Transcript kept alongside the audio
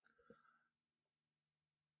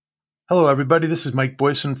Hello, everybody. This is Mike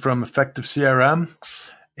Boyson from Effective CRM.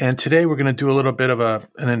 And today we're going to do a little bit of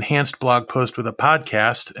an enhanced blog post with a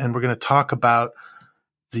podcast. And we're going to talk about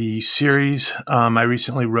the series I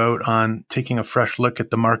recently wrote on taking a fresh look at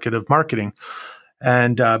the market of marketing.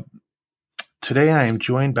 And today I am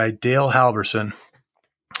joined by Dale Halverson,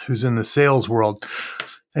 who's in the sales world.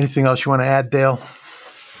 Anything else you want to add, Dale?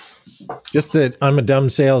 Just that I'm a dumb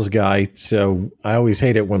sales guy, so I always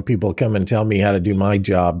hate it when people come and tell me how to do my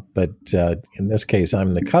job. But in this case,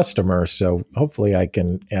 I'm the customer, so hopefully I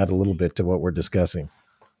can add a little bit to what we're discussing.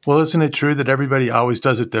 Well, isn't it true that everybody always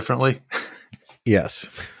does it differently? Yes.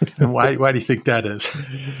 And why do you think that is?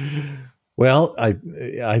 Well,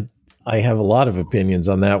 I have a lot of opinions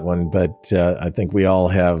on that one, but I think we all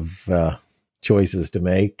have choices to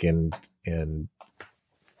make, and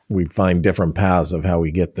we find different paths of how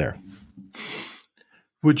we get there.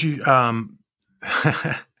 Would you, yeah,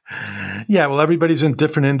 well, everybody's in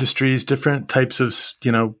different industries, different types of,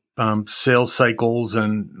 sales cycles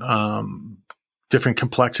and different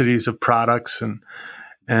complexities of products and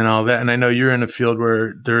all that. And I know you're in a field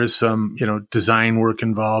where there is some, design work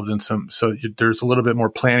involved and so there's a little bit more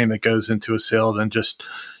planning that goes into a sale than just,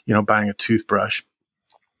 buying a toothbrush.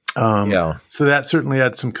 So that certainly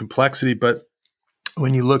adds some complexity, but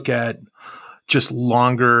when you look at just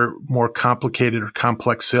longer, more complicated or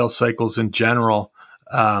complex sales cycles in general,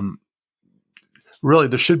 really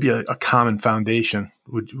there should be a common foundation.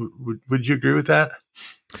 Would you agree with that?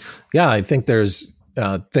 Yeah, I think there's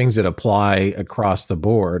things that apply across the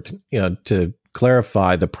board. To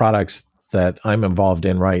clarify, the products that I'm involved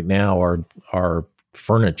in right now are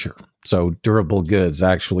furniture. So durable goods,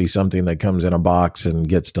 actually something that comes in a box and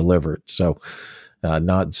gets delivered. So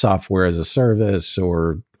not software as a service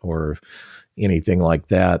or anything like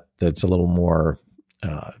that. That's a little more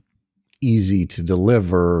easy to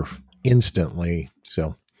deliver instantly.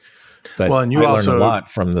 So, but well, and you I learned a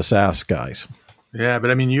lot from the SaaS guys. Yeah,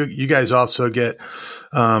 but I mean, you guys also get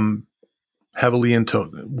heavily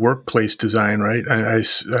into workplace design, right? I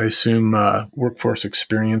assume workforce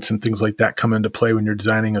experience and things like that come into play when you're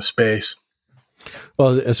designing a space.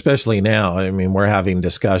 Well, especially now. I mean, we're having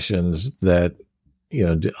discussions that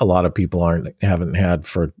a lot of people haven't had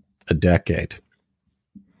for a decade.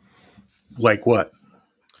 Like what?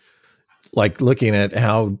 Like looking at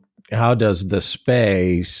how does the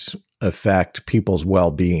space affect people's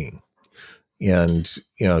well-being? And,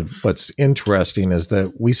 what's interesting is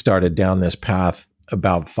that we started down this path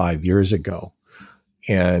about 5 years ago.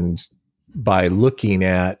 And by looking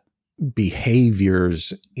at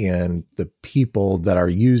behaviors in the people that are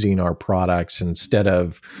using our products instead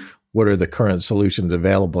of what are the current solutions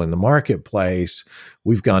available in the marketplace,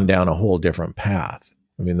 we've gone down a whole different path.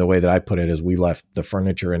 I mean, the way that I put it is we left the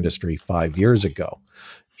furniture industry 5 years ago,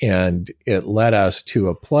 and it led us to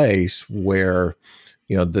a place where,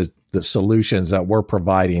 the solutions that we're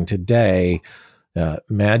providing today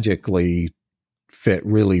magically fit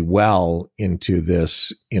really well into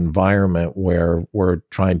this environment where we're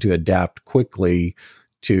trying to adapt quickly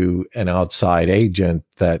to an outside agent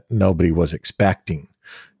that nobody was expecting.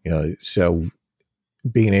 So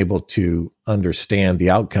being able to understand the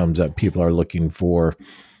outcomes that people are looking for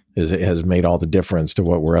has made all the difference to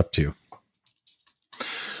what we're up to.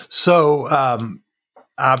 So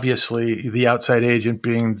obviously, the outside agent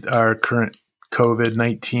being our current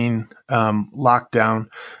COVID-19 lockdown,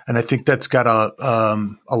 and I think that's got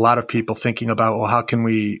a lot of people thinking about, well, how can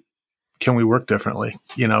we work differently?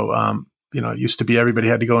 It used to be everybody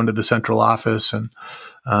had to go into the central office and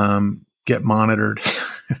get monitored.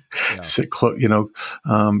 Yeah. Sit close,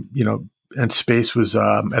 and space was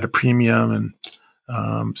at a premium, and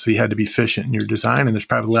so you had to be efficient in your design. And there's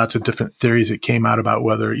probably lots of different theories that came out about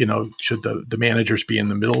whether should the managers be in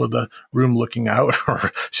the middle of the room looking out,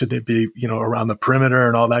 or should they be around the perimeter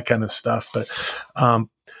and all that kind of stuff. But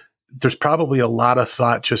there's probably a lot of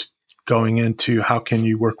thought just going into how can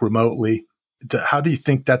you work remotely. How do you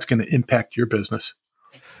think that's going to impact your business?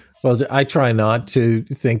 Well, I try not to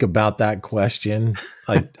think about that question.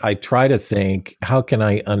 I try to think, how can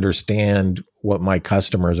I understand what my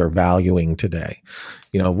customers are valuing today?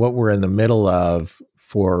 What we're in the middle of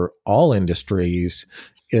for all industries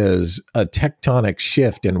is a tectonic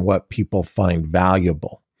shift in what people find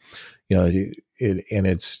valuable. And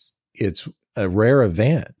it's a rare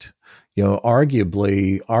event.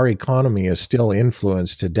 Arguably, our economy is still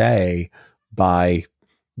influenced today by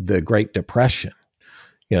the Great Depression.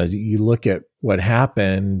 You look at what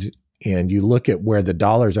happened and you look at where the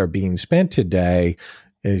dollars are being spent today,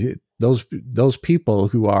 those people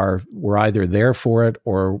who were either there for it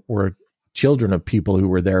or were children of people who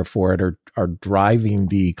were there for it are driving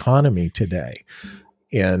the economy today.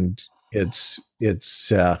 And it's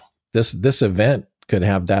this event could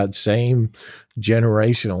have that same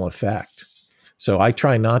generational effect. So I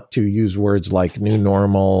try not to use words like new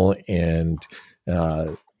normal and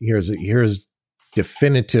here's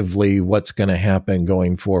definitively what's going to happen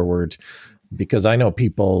going forward, because I know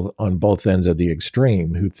people on both ends of the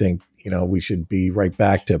extreme who think, we should be right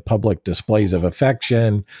back to public displays of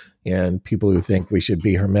affection, and people who think we should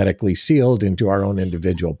be hermetically sealed into our own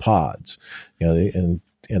individual pods. And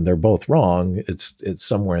they're both wrong. It's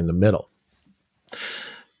somewhere in the middle.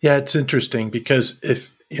 Yeah, it's interesting because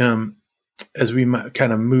if as we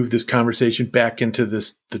kind of move this conversation back into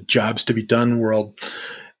the jobs to be done world,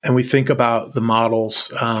 and we think about the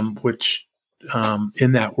models which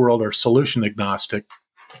in that world are solution agnostic,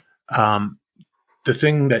 the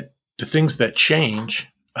things that change,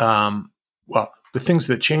 the things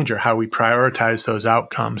that change are how we prioritize those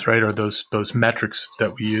outcomes, right? Or those metrics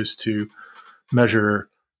that we use to measure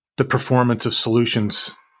the performance of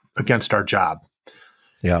solutions against our job.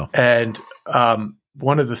 Yeah. And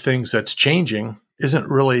one of the things that's changing isn't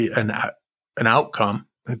really an outcome.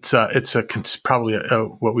 It's probably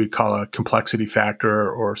what we call a complexity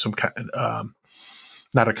factor or some kind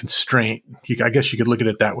not a constraint. I guess you could look at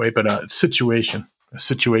it that way, but a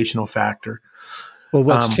situational factor. Well,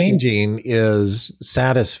 what's changing is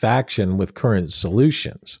satisfaction with current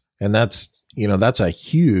solutions. And that's a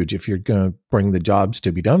huge, if you're going to bring the jobs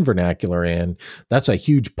to be done vernacular in, that's a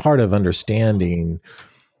huge part of understanding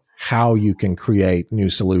how you can create new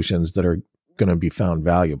solutions that are going to be found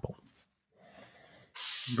valuable.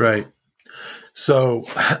 Right. So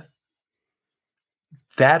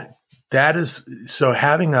that is, so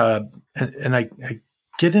having and I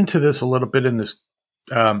get into this a little bit in this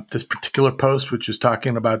particular post, which is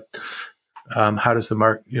talking about how does the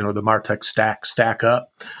Martech stack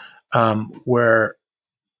up, where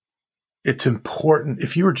it's important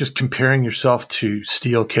if you were just comparing yourself to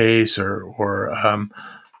Steelcase or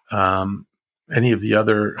any of the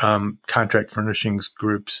other contract furnishings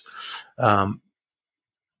groups,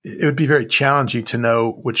 it would be very challenging to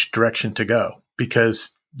know which direction to go,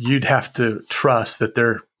 because you'd have to trust that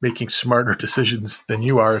they're making smarter decisions than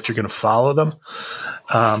you are if you're going to follow them.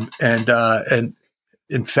 And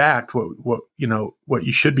in fact, what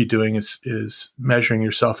you should be doing is measuring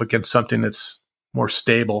yourself against something that's more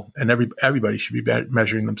stable, and everybody should be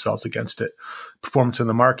measuring themselves against it, performance in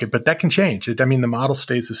the market. But that can change. The model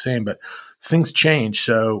stays the same, but things change.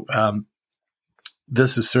 So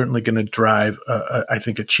this is certainly going to drive, I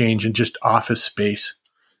think, a change in just office space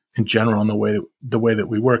in general, in the way that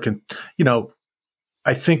we work. And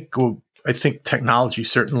I think technology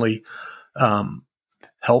certainly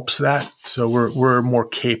helps that. So we're more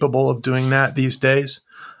capable of doing that these days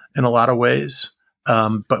in a lot of ways.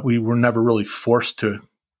 But we were never really forced to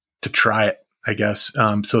try it, I guess.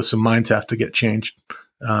 So some minds have to get changed.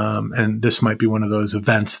 And this might be one of those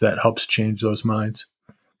events that helps change those minds.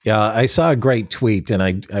 Yeah, I saw a great tweet,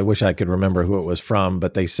 and I wish I could remember who it was from,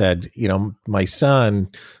 but they said, my son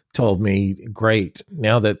told me, great,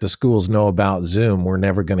 now that the schools know about Zoom, we're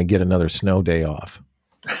never going to get another snow day off.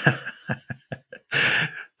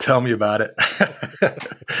 Tell me about it.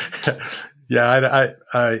 Yeah,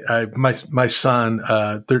 my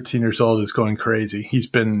son, 13 years old, is going crazy. He's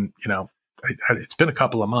been, it's been a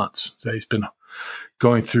couple of months. So he's been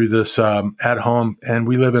going through this at home, and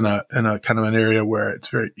we live in a kind of an area where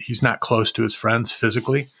he's not close to his friends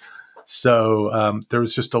physically. So there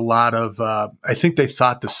was just a lot of, I think they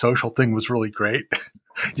thought the social thing was really great.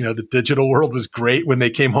 The digital world was great when they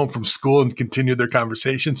came home from school and continued their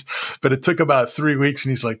conversations. But it took about 3 weeks, and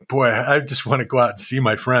he's like, boy, I just want to go out and see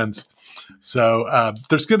my friends. So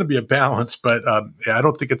there's going to be a balance, but I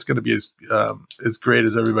don't think it's going to be as great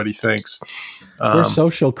as everybody thinks. We're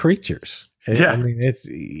social creatures. Yeah. I mean,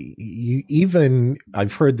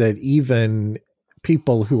 I've heard that even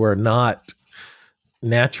people who are not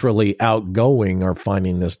naturally outgoing are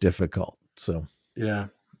finding this difficult. So yeah.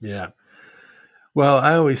 Well,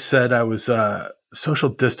 I always said I was social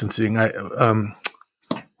distancing. What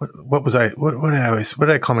did I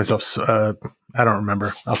call myself? I don't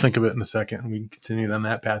remember. I'll think of it in a second, and we can continue down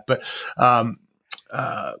that path. But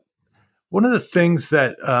one of the things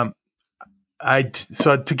that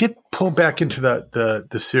to get pulled back into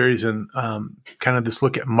the series and kind of this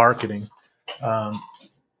look at marketing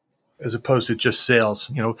as opposed to just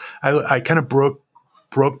sales. I kind of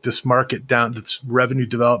broke this market down, this revenue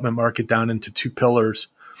development market down into two pillars: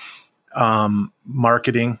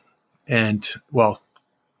 marketing and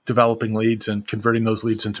developing leads and converting those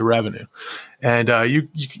leads into revenue. And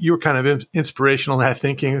you were kind of inspirational in that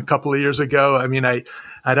thinking a couple of years ago. I mean,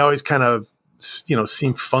 I'd always kind of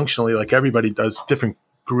seen functionally, like everybody does, different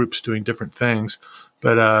groups doing different things.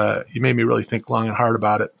 But you made me really think long and hard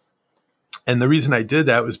about it. And the reason I did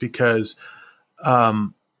that was because,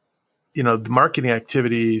 the marketing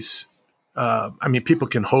activities, people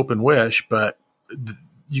can hope and wish, but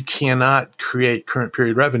you cannot create current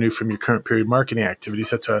period revenue from your current period marketing activities.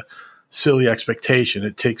 That's a silly expectation.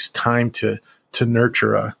 It takes time to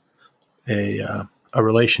nurture a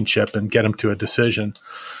relationship and get them to a decision.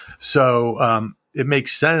 So it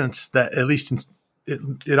makes sense that at least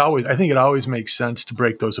it always makes sense to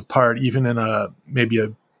break those apart, even in maybe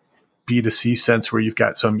a B2C sense where you've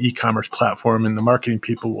got some e-commerce platform and the marketing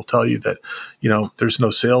people will tell you that, there's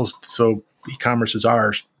no sales, so e-commerce is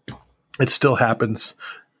ours. It still happens.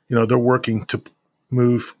 They're working to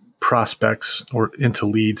move prospects or into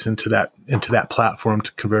leads into that platform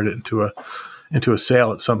to convert it into a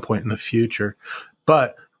sale at some point in the future.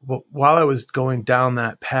 But while I was going down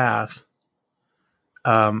that path,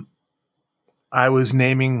 I was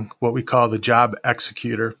naming what we call the job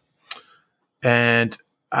executor. And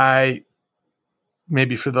there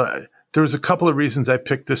was a couple of reasons I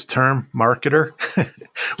picked this term, marketer,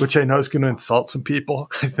 which I know is going to insult some people,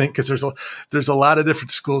 I think, because there's a lot of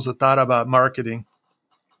different schools of thought about marketing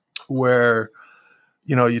where,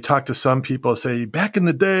 you talk to some people, say, back in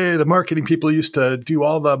the day, the marketing people used to do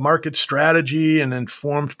all the market strategy and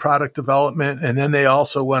informed product development. And then they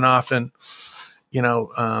also went off and,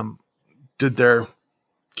 did their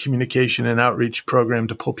communication and outreach program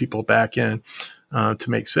to pull people back in to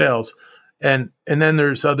make sales. And then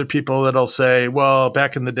there's other people that'll say, well,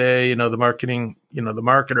 back in the day, the marketing, the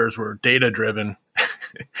marketers were data driven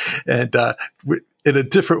and in a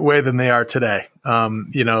different way than they are today.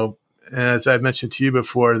 As I've mentioned to you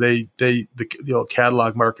before, the old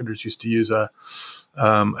catalog marketers used to use a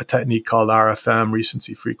technique called RFM,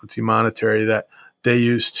 recency frequency monetary, that they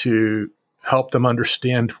used to help them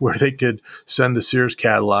understand where they could send the Sears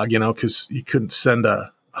catalog, because you couldn't send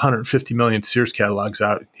 150 million Sears catalogs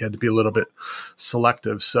out. You had to be a little bit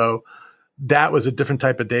selective. So that was a different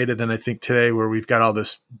type of data than I think today, where we've got all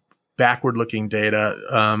this backward-looking data.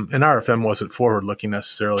 And RFM wasn't forward-looking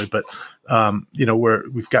necessarily, but where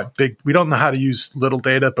we've got we don't know how to use little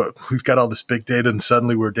data, but we've got all this big data, and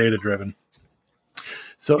suddenly we're data-driven.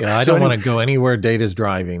 So yeah, I don't want to go anywhere data's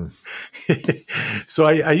driving. So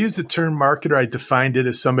I use the term marketer. I defined it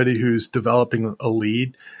as somebody who's developing a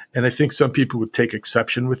lead. And I think some people would take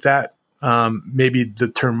exception with that. Maybe the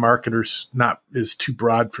term marketer's is too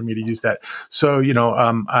broad for me to use that. So,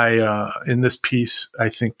 in this piece, I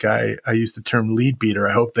think I use the term lead beater.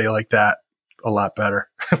 I hope they like that a lot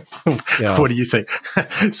better. Yeah. What do you think?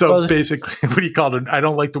 So basically, what do you call it? I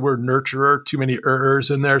don't like the word nurturer, too many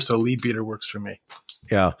ers in there. So lead beater works for me.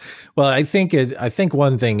 Yeah. Well, I think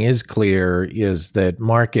one thing is clear is that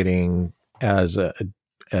marketing as a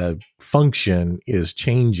function is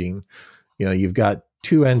changing. You've got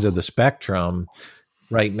two ends of the spectrum.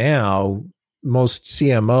 Right now, most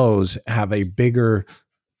CMOs have a bigger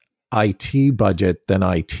IT budget than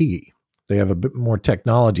IT. They have a bit more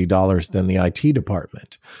technology dollars than the IT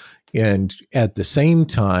department. And at the same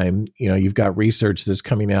time, you've got research that's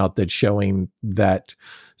coming out that's showing that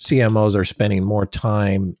CMOs are spending more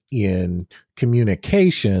time in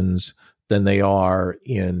communications than they are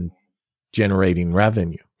in generating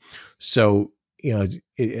revenue. So,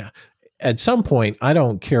 at some point, I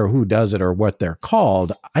don't care who does it or what they're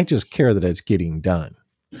called. I just care that it's getting done.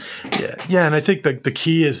 Yeah. And I think the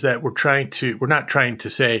key is that we're not trying to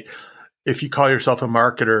say, if you call yourself a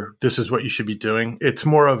marketer, this is what you should be doing. It's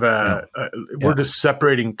more of we're just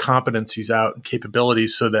separating competencies out and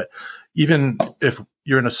capabilities so that even if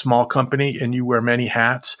you're in a small company and you wear many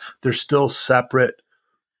hats, there's still separate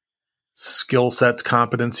skill sets,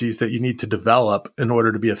 competencies that you need to develop in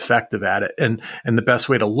order to be effective at it. And the best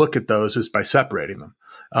way to look at those is by separating them.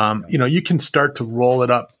 You can start to roll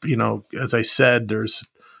it up. As I said, there's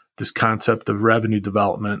this concept of revenue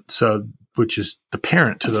development. So, which is the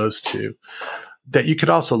parent to those two, that you could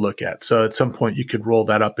also look at. So at some point you could roll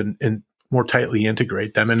that up and more tightly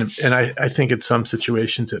integrate them. And I think in some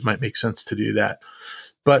situations it might make sense to do that.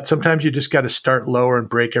 But sometimes you just got to start lower and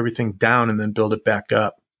break everything down and then build it back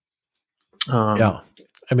up.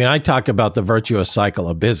 I talk about the virtuous cycle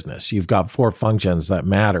of business. You've got 4 functions that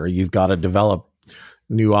matter. You've got to develop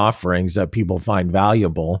new offerings that people find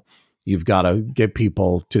valuable. You've got to get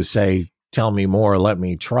people to say, tell me more, let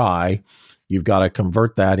me try. You've got to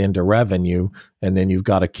convert that into revenue, and then you've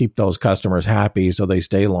got to keep those customers happy so they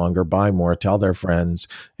stay longer, buy more, tell their friends,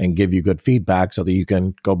 and give you good feedback so that you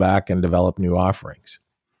can go back and develop new offerings.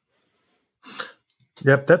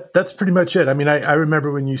 Yep, that's pretty much it. I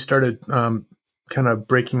remember when you started kind of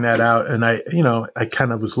breaking that out, and I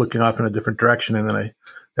kind of was looking off in a different direction, and then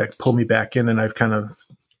that pulled me back in, and I've kind of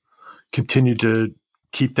continued to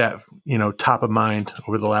keep that, top of mind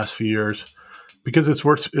over the last few years, because it's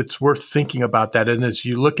worth thinking about that. And as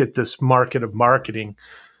you look at this market of marketing,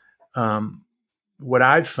 what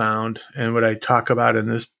I've found and what I talk about in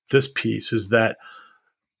this piece is that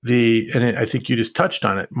I think you just touched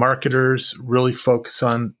on it. Marketers really focus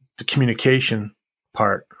on the communication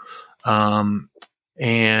part, and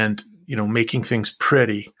making things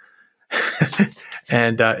pretty,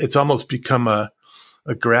 and it's almost become a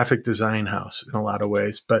graphic design house in a lot of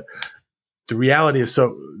ways. But the reality is,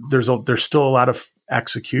 so there's still a lot of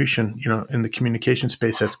execution, in the communication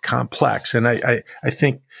space that's complex, and I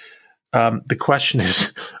think. The question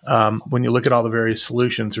is, when you look at all the various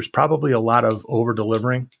solutions, there's probably a lot of over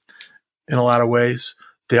delivering in a lot of ways.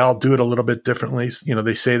 They all do it a little bit differently.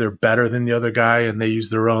 They say they're better than the other guy, and they use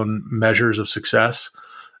their own measures of success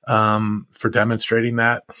for demonstrating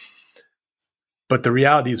that. But the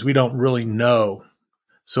reality is we don't really know.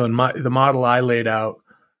 So in the model I laid out,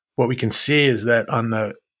 what we can see is that on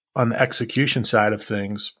the execution side of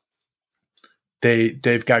things,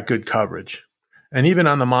 they've got good coverage. And even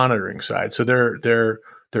on the monitoring side, so they're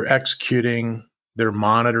executing, they're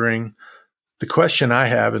monitoring. The question I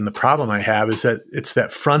have and the problem I have is that it's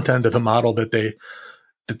that front end of the model that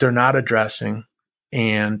they're not addressing,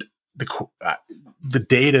 and the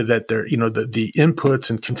data that they're the inputs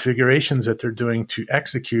and configurations that they're doing to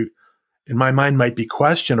execute, in my mind, might be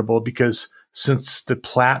questionable, because since the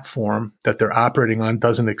platform that they're operating on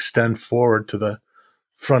doesn't extend forward to the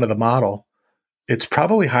front of the model, it's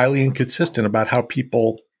probably highly inconsistent about how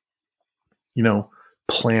people,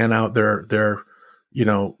 plan out their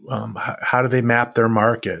how do they map their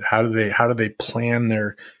market? How do they plan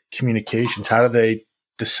their communications? How do they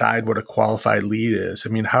decide what a qualified lead is? I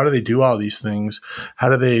mean, how do they do all these things? How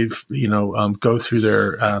do they, go through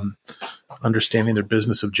their understanding their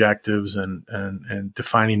business objectives and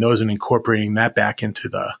defining those and incorporating that back into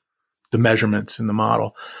the measurements in the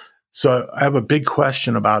model? So I have a big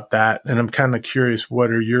question about that, and I'm kind of curious, what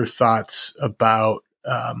are your thoughts about,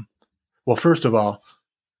 well, first of all,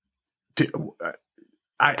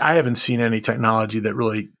 I haven't seen any technology that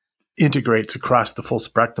really integrates across the full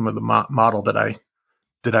spectrum of the model that I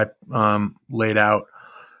laid out.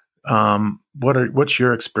 What's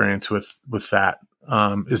your experience with that?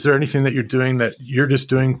 Is there anything that you're doing that you're just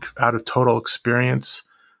doing out of total experience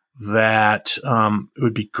that it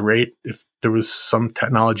would be great if there was some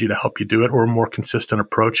technology to help you do it, or a more consistent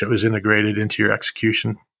approach that was integrated into your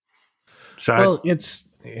execution side? Well,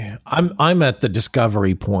 I'm at the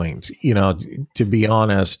discovery point. To be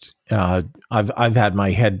honest, I've had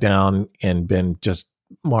my head down and been just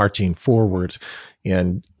marching forward.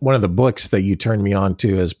 And one of the books that you turned me on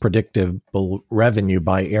to is Predictable Revenue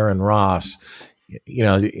by Aaron Ross.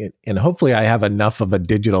 And hopefully I have enough of a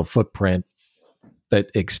digital footprint that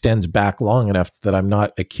extends back long enough that I'm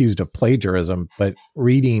not accused of plagiarism. But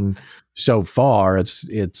reading so far,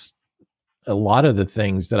 it's a lot of the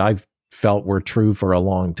things that I've felt were true for a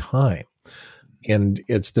long time. And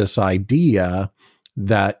it's this idea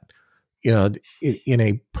that, in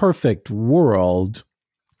a perfect world,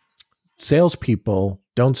 salespeople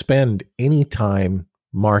don't spend any time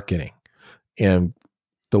marketing. And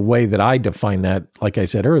the way that I define that, like I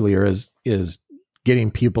said earlier, is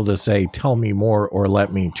getting people to say, tell me more or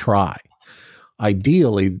let me try.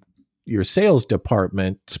 Ideally, your sales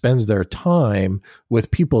department spends their time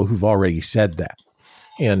with people who've already said that.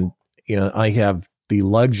 And, I have the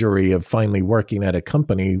luxury of finally working at a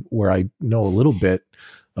company where I know a little bit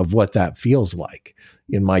of what that feels like.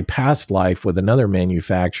 In my past life with another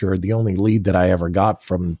manufacturer, the only lead that I ever got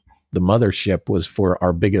from the mothership was for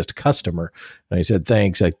our biggest customer. And I said,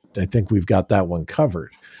 thanks, I think we've got that one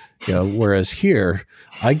covered. Whereas here,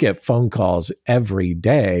 I get phone calls every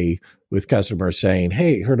day with customers saying,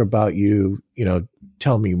 hey, heard about you,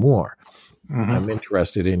 tell me more. Mm-hmm. I'm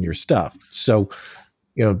interested in your stuff. So,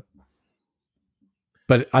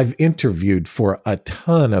 but I've interviewed for a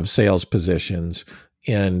ton of sales positions,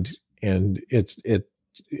 and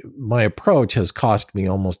my approach has cost me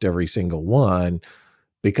almost every single one,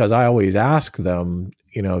 because I always ask them,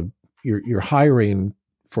 you're hiring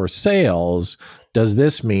for sales. Does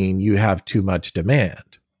this mean you have too much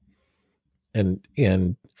demand? And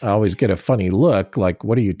I always get a funny look, like,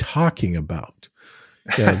 what are you talking about?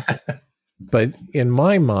 But in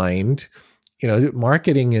my mind,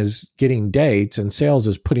 marketing is getting dates and sales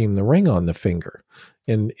is putting the ring on the finger.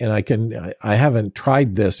 And I haven't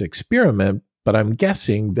tried this experiment, but I'm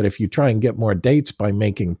guessing that if you try and get more dates by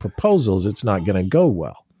making proposals, it's not going to go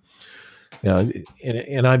well.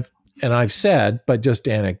 And I've said, but just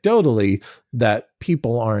anecdotally, that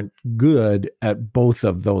people aren't good at both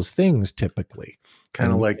of those things typically.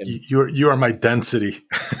 Kind of like you are my density.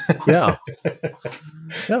 Yeah.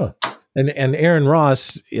 Yeah. And Aaron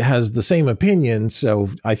Ross has the same opinion, so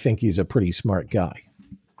I think he's a pretty smart guy.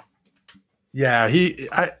 Yeah,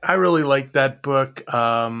 I really like that book.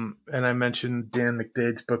 And I mentioned Dan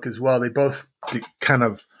McDade's book as well. They both kind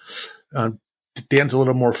of, Dan's a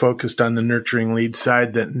little more focused on the nurturing lead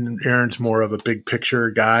side, than Aaron's more of a big picture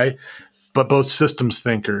guy, but both systems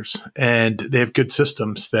thinkers, and they have good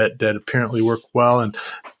systems that apparently work well, and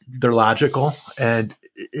they're logical. And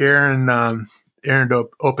Aaron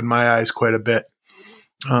opened my eyes quite a bit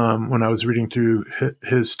when I was reading through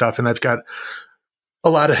his stuff, and I've got a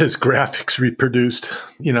lot of his graphics reproduced,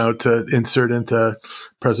 to insert into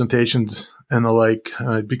presentations and the like,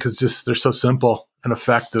 because just they're so simple and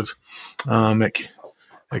effective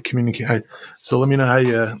at communicating. So let me know how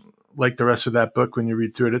you like the rest of that book when you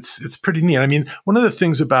read through it. It's pretty neat. I mean, one of the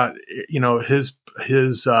things about his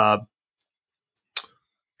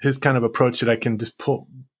kind of approach that I can just pull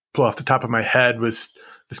off the top of my head was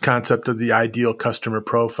this concept of the ideal customer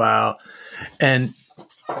profile, and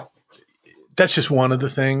that's just one of the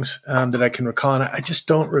things that I can recall. And I just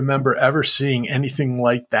don't remember ever seeing anything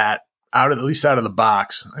like that at least out of the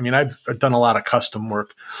box. I mean, I've done a lot of custom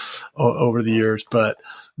work over the years, but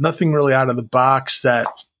nothing really out of the box that,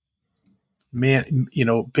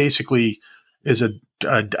 basically is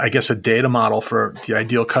I guess a data model for the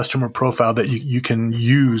ideal customer profile that you can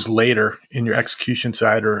use later in your execution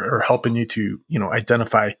side, or helping you to,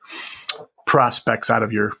 identify prospects out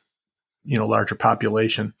of your, larger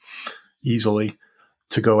population easily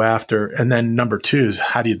to go after. And then number two is,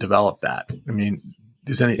 how do you develop that? I mean,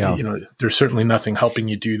 there's certainly nothing helping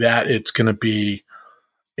you do that. It's going to be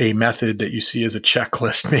a method that you see as a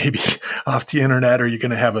checklist, maybe off the internet, or you're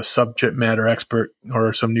going to have a subject matter expert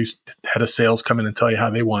or some new head of sales come in and tell you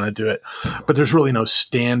how they want to do it. But there's really no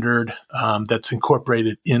standard that's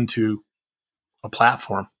incorporated into a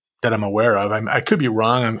platform that I'm aware of. I could be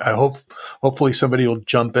wrong. Hopefully somebody will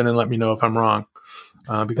jump in and let me know if I'm wrong.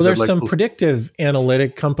 Because there's some predictive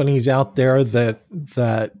analytic companies out there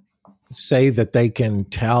that say that they can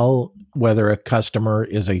tell whether a customer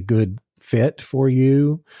is a good fit for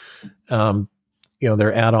you.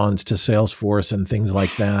 They're add-ons to Salesforce and things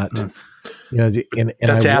like that. And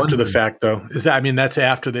that's after the fact, though. That's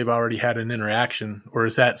after they've already had an interaction, or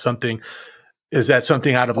is that something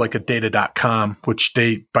out of like a data.com, which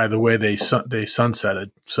by the way, they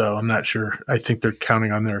sunsetted. So I'm not sure. I think they're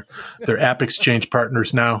counting on their app exchange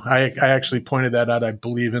partners now. I actually pointed that out, I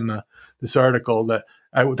believe, in this article, that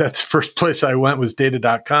that's the first place I went was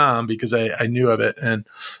data.com, because I knew of it. And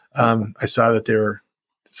I saw that they were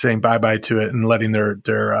saying bye-bye to it and letting their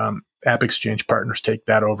app exchange partners take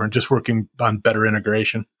that over and just working on better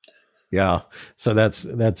integration. Yeah. So that's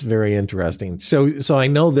very interesting. So I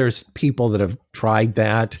know there's people that have tried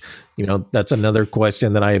that. That's another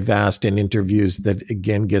question that I've asked in interviews that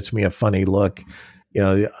again gets me a funny look.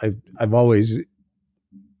 I've always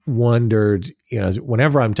wondered,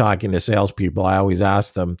 whenever I'm talking to salespeople, I always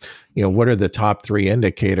ask them, what are the top 3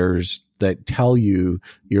 indicators that tell you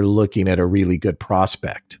you're looking at a really good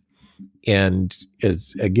prospect? And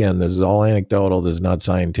this is all anecdotal. This is not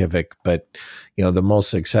scientific, but the most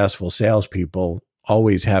successful salespeople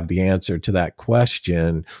always have the answer to that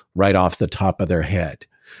question right off the top of their head.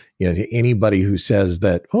 Anybody who says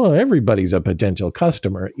that, oh, everybody's a potential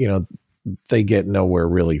customer, they get nowhere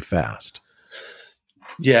really fast.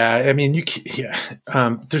 Yeah,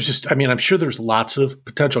 there's just, I'm sure there's lots of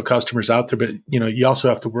potential customers out there, but you also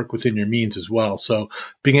have to work within your means as well. So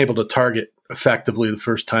being able to target effectively the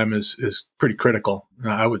first time is pretty critical,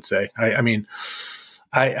 I would say. Like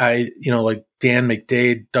Dan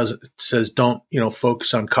McDade says, don't,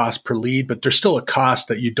 focus on cost per lead, but there's still a cost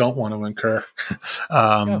that you don't want to incur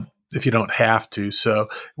if you don't have to. So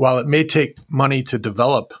while it may take money to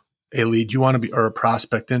develop a lead, or a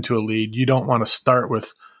prospect into a lead, you don't want to start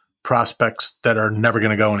with prospects that are never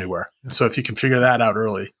going to go anywhere. So if you can figure that out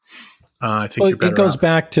early, I think you're better. It goes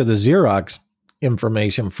back to the Xerox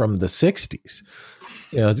information from the 60s.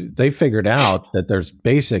 They figured out that there's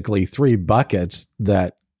basically 3 buckets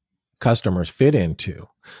that customers fit into.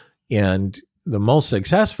 And the most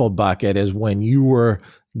successful bucket is when you were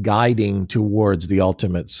guiding towards the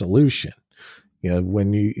ultimate solution.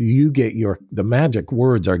 When you get the magic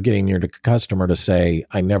words are getting your customer to say,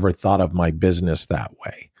 I never thought of my business that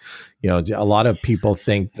way. A lot of people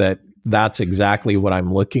think that that's exactly what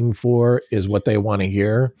I'm looking for is what they want to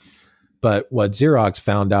hear. But what Xerox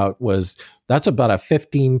found out was that's about a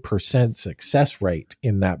 15% success rate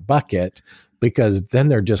in that bucket because then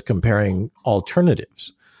they're just comparing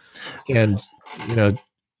alternatives. And,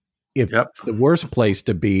 if Yep. the worst place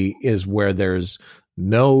to be is where there's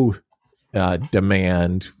no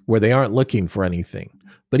demand, where they aren't looking for anything.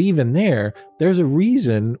 But even there's a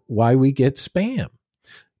reason why we get spam,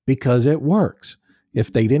 because it works.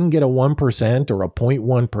 If they didn't get a 1% or a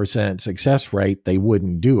 0.1% success rate, they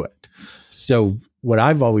wouldn't do it. So what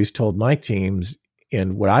I've always told my teams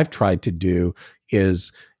and what I've tried to do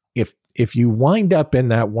is if you wind up in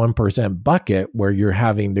that 1% bucket where you're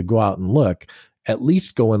having to go out and look, at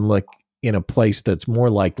least go and look in a place that's more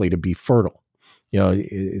likely to be fertile.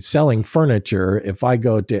 Selling furniture, if I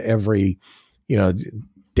go to every,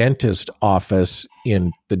 dentist office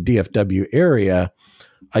in the DFW area,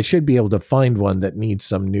 I should be able to find one that needs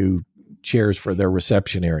some new chairs for their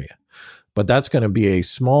reception area. But that's going to be a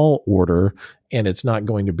small order, and it's not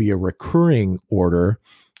going to be a recurring order.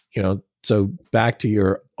 So back to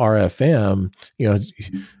your RFM,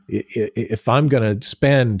 if I'm going to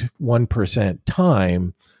spend 1%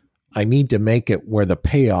 time, I need to make it where the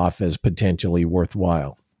payoff is potentially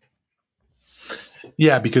worthwhile.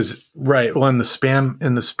 Yeah, because well, in the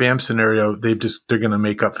spam scenario, they're going to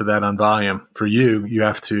make up for that on volume. For you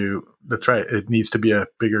have to. That's right. It needs to be a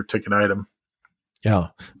bigger ticket item. Yeah.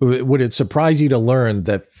 Would it surprise you to learn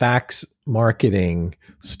that fax marketing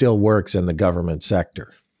still works in the government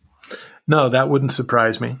sector? No, that wouldn't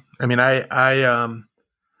surprise me. I mean,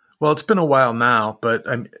 well, it's been a while now, but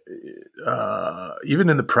even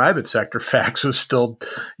in the private sector, fax was still,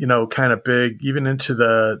 kind of big, even into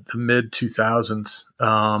the mid 2000s.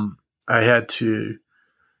 I had to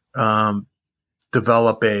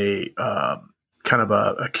develop a kind of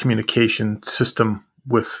a communication system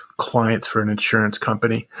with clients for an insurance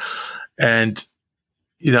company, and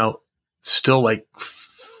still like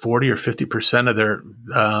 40 or 50% of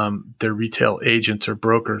their retail agents or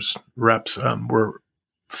brokers reps were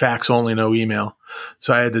fax only, no email.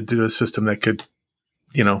 So I had to do a system that could,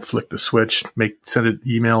 flick the switch, send an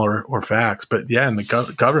email or fax. But yeah, in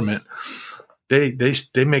the government,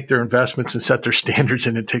 they make their investments and set their standards,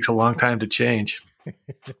 and it takes a long time to change.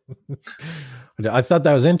 I thought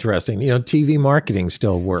that was interesting. TV marketing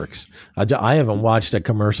still works. I haven't watched a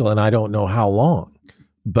commercial and I don't know how long,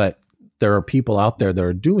 but there are people out there that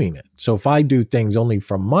are doing it. So if I do things only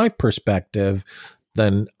from my perspective,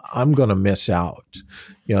 then I'm going to miss out.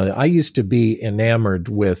 I used to be enamored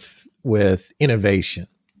with innovation.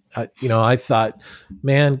 I thought,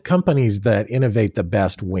 man, companies that innovate the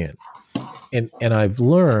best win. And I've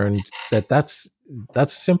learned that that's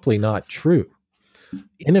simply not true.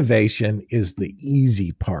 Innovation is the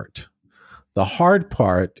easy part. The hard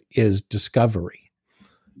part is discovery.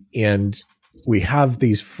 And we have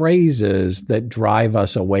these phrases that drive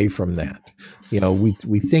us away from that.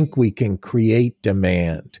 We think we can create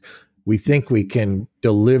demand. We think we can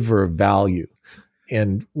deliver value.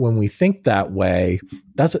 And when we think that way,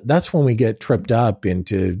 that's when we get tripped up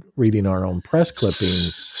into reading our own press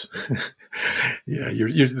clippings. Yeah,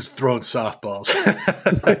 you're throwing softballs.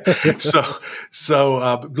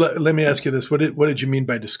 So let me ask you this: what did you mean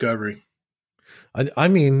by discovery? I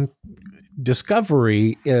mean,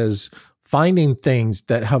 discovery is finding things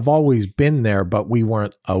that have always been there, but we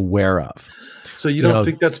weren't aware of. So you don't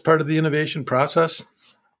think that's part of the innovation process?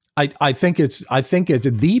 I think it's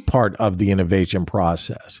the part of the innovation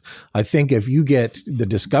process. I think if you get the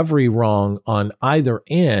discovery wrong on either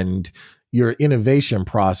end, your innovation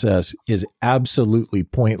process is absolutely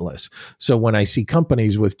pointless. So when I see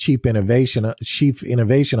companies with chief innovation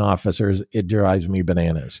officers, it drives me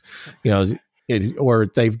bananas. Or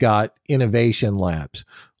they've got innovation labs.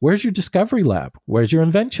 Where's your discovery lab? Where's your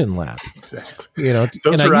invention lab? Exactly.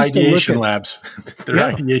 Those are ideation labs. They're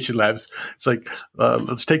Yeah. ideation labs. It's like,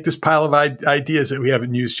 let's take this pile of ideas that we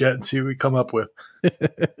haven't used yet and see what we come up with.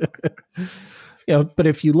 But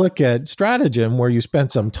if you look at Stratagem, where you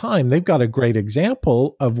spent some time, they've got a great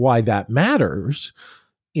example of why that matters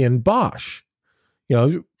in Bosch.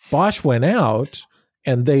 Bosch went out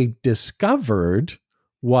and they discovered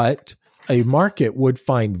what a market would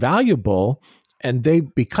find valuable. And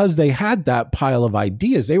because they had that pile of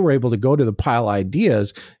ideas, they were able to go to the pile of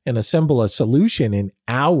ideas and assemble a solution in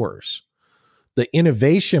hours. The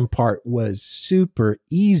innovation part was super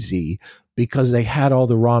easy because they had all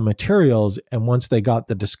the raw materials. And once they got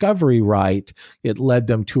the discovery right, it led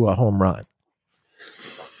them to a home run.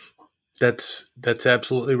 That's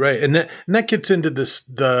absolutely right. And that gets into this,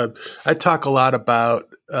 I talk a lot about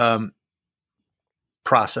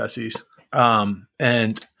processes.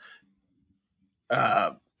 And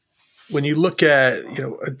when you look at,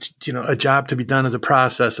 a job to be done as a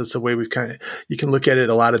process, that's the way you can look at it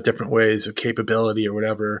a lot of different ways, of capability or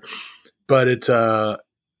whatever. but it's a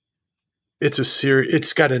series.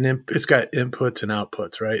 It's got inputs and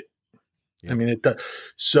outputs, right? Yep. I mean, it does.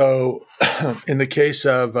 So in the case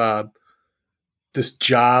of this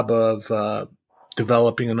job of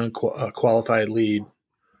developing an unqualified lead,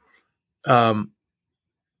 that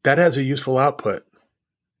has a useful output.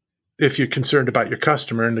 If you're concerned about your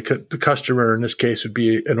customer, and the customer in this case would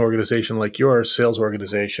be an organization like yours, sales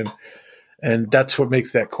organization, and that's what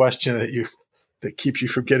makes that question that keeps you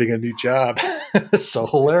from getting a new job so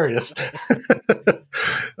hilarious.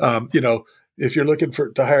 If you're looking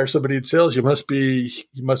to hire somebody in sales, you must be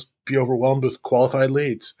overwhelmed with qualified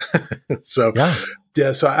leads. So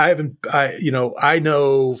so I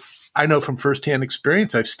know from firsthand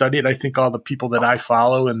experience. I've studied, I think, all the people that I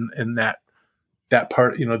follow in that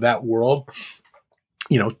part, that world,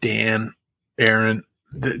 Dan, Aaron,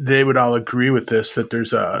 they would all agree with this, that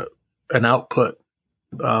there's an output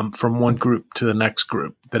from one group to the next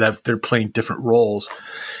group they're playing different roles.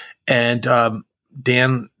 And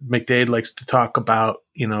Dan McDade likes to talk about,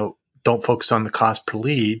 don't focus on the cost per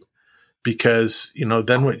lead, because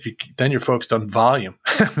then you're focused on volume.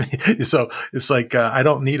 So it's like I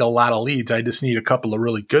don't need a lot of leads. I just need a couple of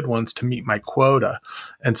really good ones to meet my quota.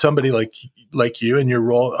 And somebody like you and your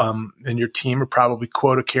role and your team are probably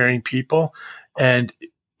quota carrying people. And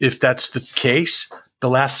if that's the case, the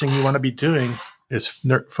last thing you want to be doing is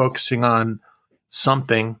focusing on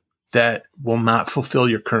something that will not fulfill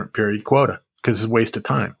your current period quota, because it's a waste of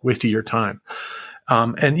your time.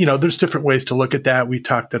 And there's different ways to look at that. We've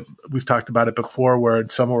talked about it before, where in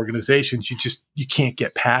some organizations you can't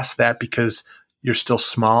get past that because you're still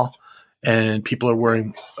small and people are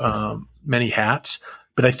wearing many hats.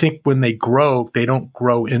 But I think when they grow, they don't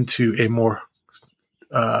grow into a more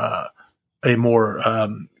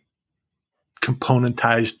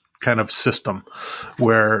componentized kind of system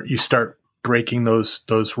where you start breaking those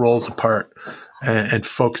roles apart and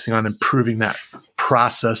focusing on improving that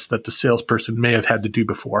process that the salesperson may have had to do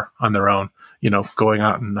before on their own, going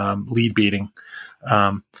out and lead beating.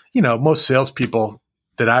 Most salespeople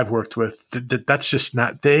that I've worked with, that's just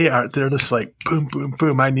not, they're just like, boom, boom,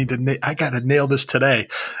 boom. I got to nail this today.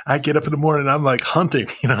 I get up in the morning, I'm like hunting,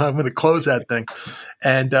 I'm going to close that thing.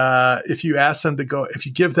 And if you ask them if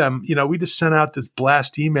you give them, we just sent out this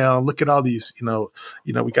blast email and look at all these,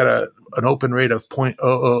 we got an open rate of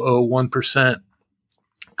 0.0001%.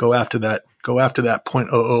 Go after that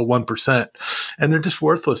 0.001%. And they're just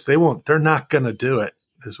worthless. They're not going to do it,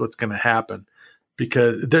 is what's going to happen,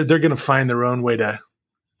 because they're going to find their own way to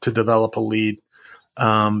develop a lead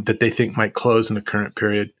that they think might close in the current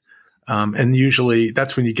period. And usually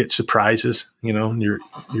that's when you get surprises,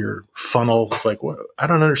 your funnel is like, what? I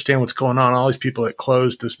don't understand what's going on. All these people that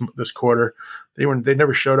closed this quarter, they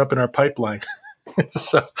never showed up in our pipeline.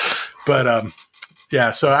 So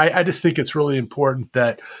I just think it's really important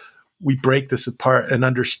that we break this apart and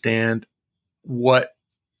understand what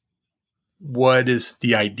is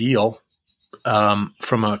the ideal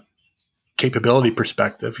from a capability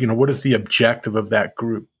perspective. What is the objective of that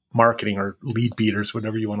group, marketing or lead beaters,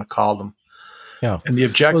 whatever you want to call them. Yeah. And the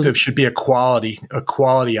objective should be a quality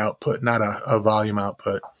output, not a volume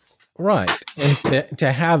output. Right. And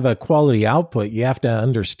to have a quality output, you have to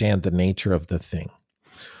understand the nature of the thing.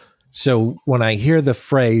 So when I hear the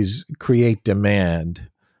phrase create demand,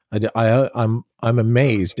 I'm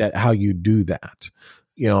amazed at how you do that.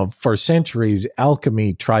 For centuries,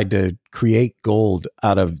 alchemy tried to create gold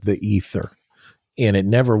out of the ether, and it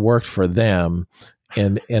never worked for them.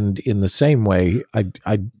 And in the same way,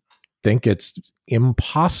 I think it's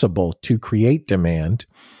impossible to create demand.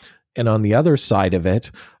 And on the other side of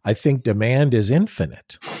it, I think demand is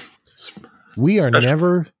infinite. We are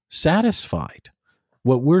never satisfied.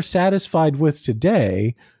 What we're satisfied with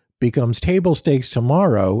today becomes table stakes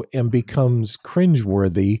tomorrow and becomes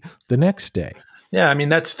cringeworthy the next day. Yeah, I mean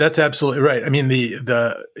that's absolutely right. I mean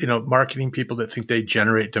the marketing people that think they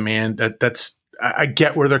generate demand, that's I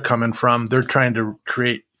get where they're coming from. They're trying to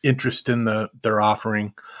create interest in their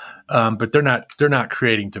offering, but they're not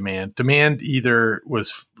creating demand. Demand either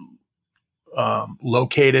was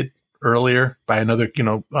located earlier by another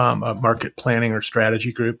a market planning or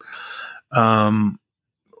strategy group,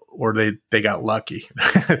 or they got lucky.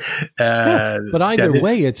 But either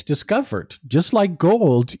way, it's discovered. Just like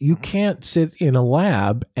gold, you can't sit in a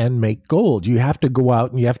lab and make gold. You have to go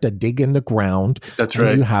out and you have to dig in the ground. That's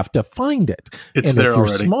right. You have to find it. It's and there if you're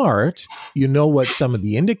already. Smart, you know what some of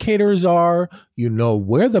the indicators are. You know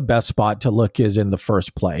where the best spot to look is in the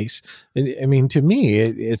first place. I mean, to me,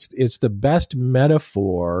 it's the best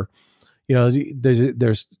metaphor. There's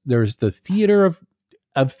the theater of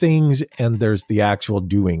of things and there's the actual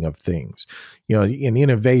doing of things. In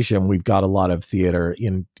innovation, we've got a lot of theater.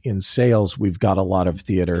 In sales, we've got a lot of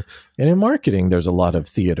theater. And in marketing, there's a lot of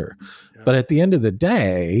theater. Yeah. But at the end of the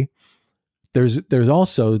day, there's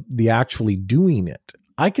also the actually doing it.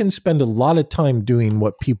 I can spend a lot of time doing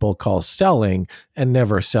what people call selling and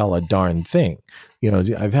never sell a darn thing.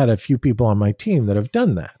 I've had a few people on my team that have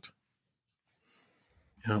done that.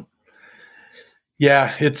 Yeah.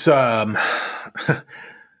 Yeah, it's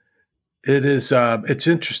it's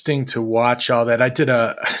interesting to watch all that. I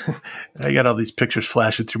got all these pictures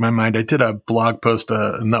flashing through my mind. I did a blog post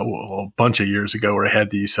a bunch of years ago where I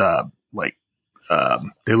had these they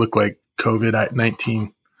look like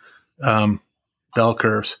COVID-19 bell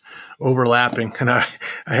curves overlapping, and I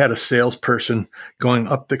had a salesperson going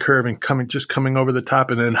up the curve and coming over the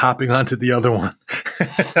top and then hopping onto the other one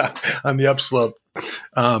on the upslope.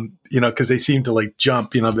 Because they seem to like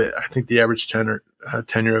jump. I think the average tenure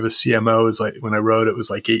of a CMO is like, when I wrote it was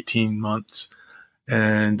like 18 months,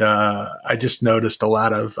 and I just noticed a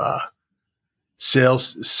lot of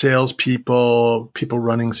sales people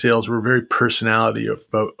running sales were very personality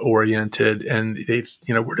oriented, and they,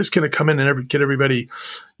 we're just going to come in and get everybody,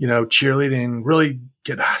 cheerleading, really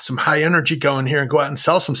get some high energy going here and go out and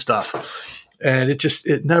sell some stuff. And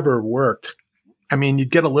it never worked. I mean, you'd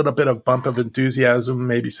get a little bit of bump of enthusiasm,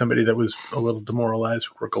 maybe somebody that was a little demoralized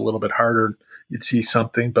would work a little bit harder. You'd see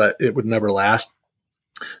something, but it would never last.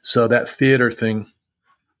 So that theater thing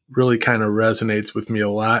really kind of resonates with me a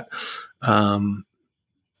lot. And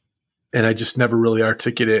I just never really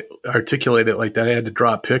articulate it like that. I had to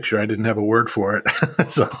draw a picture. I didn't have a word for it.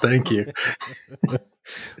 So thank you.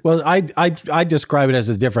 Well, I describe it as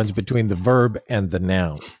the difference between the verb and the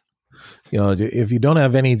noun. If you don't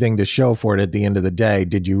have anything to show for it at the end of the day,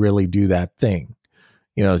 did you really do that thing?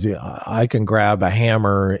 I can grab a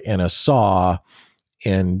hammer and a saw,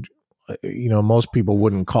 and, most people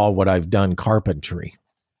wouldn't call what I've done carpentry.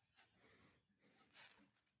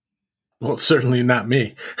 Well, certainly not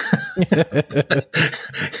me.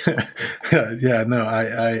 Yeah, no,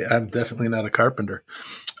 I'm definitely not a carpenter.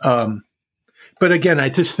 But again, I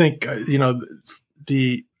just think,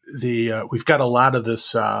 we've got a lot of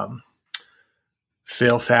this,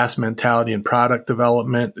 fail fast mentality in product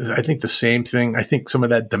development. I think the same thing. I think some of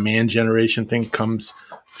that demand generation thing comes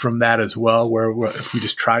from that as well, where if we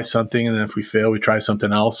just try something and then if we fail, we try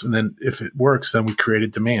something else. And then if it works, then we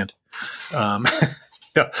created demand.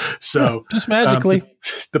 So just magically,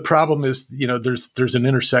 the problem is, there's an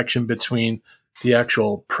intersection between the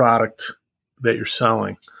actual product that you're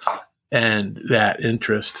selling and that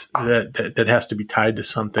interest that has to be tied to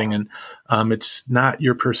something. And it's not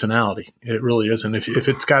your personality. It really isn't. If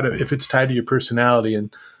it's tied to your personality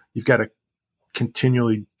and you've got to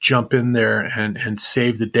continually jump in there and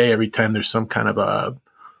save the day every time there's some kind of a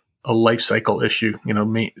life cycle issue,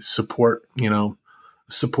 support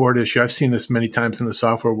issue. I've seen this many times in the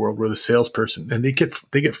software world where the salesperson, and they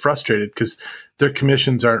get frustrated because their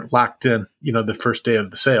commissions aren't locked in, the first day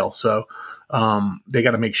of the sale. So they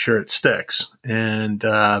got to make sure it sticks, and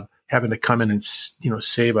having to come in and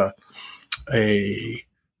save a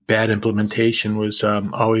bad implementation was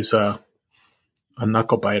always a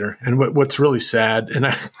knuckle biter. And what's really sad, and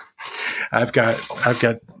I've got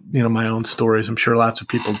my own stories. I'm sure lots of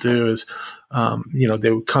people do. Is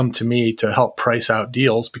they would come to me to help price out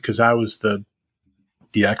deals because I was the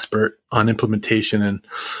expert on implementation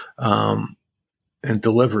and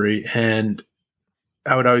delivery, and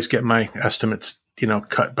I would always get my estimates,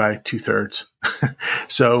 cut by 2/3.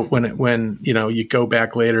 So when you go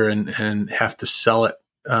back later and have to sell it,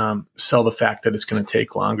 sell the fact that it's going to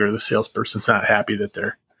take longer, the salesperson's not happy that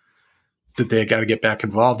they got to get back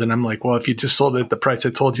involved. And I'm like, well, if you just sold it at the price I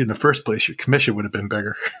told you in the first place, your commission would have been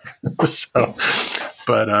bigger. So,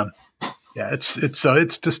 but yeah,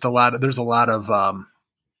 it's just a lot of, there's a lot of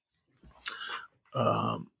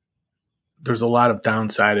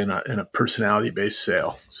downside in a personality-based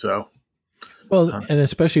sale. So, well, and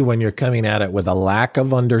especially when you're coming at it with a lack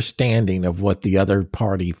of understanding of what the other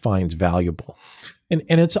party finds valuable. And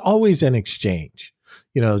it's always an exchange.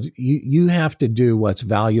 You have to do what's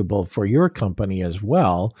valuable for your company as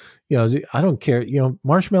well. I don't care.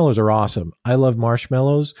 Marshmallows are awesome. I love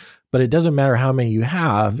marshmallows, but it doesn't matter how many you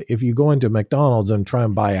have. If you go into McDonald's and try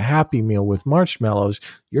and buy a Happy Meal with marshmallows,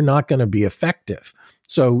 you're not going to be effective.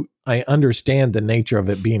 So I understand the nature of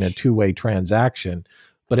it being a two-way transaction,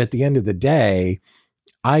 but at the end of the day,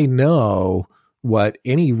 I know what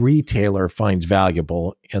any retailer finds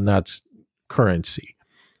valuable, and that's currency.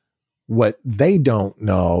 What they don't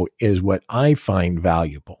know is what I find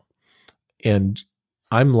valuable. And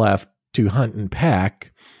I'm left to hunt and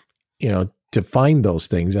peck, to find those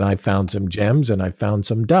things. And I found some gems and I found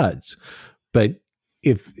some duds. But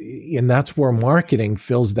and that's where marketing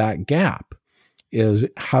fills that gap, is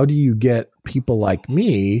how do you get people like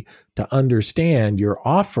me to understand your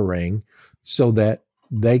offering so that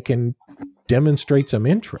they can demonstrate some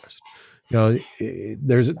interest?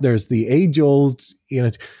 There's the age old,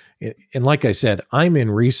 and like I said, I'm in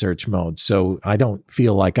research mode, so I don't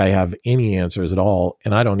feel like I have any answers at all.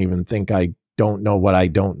 And I don't even think I don't know what I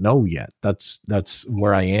don't know yet. That's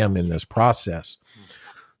where I am in this process.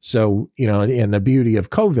 So, and the beauty of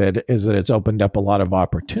COVID is that it's opened up a lot of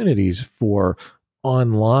opportunities for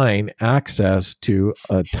online access to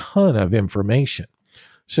a ton of information.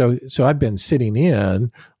 So I've been sitting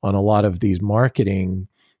in on a lot of these marketing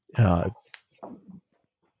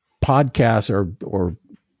podcasts or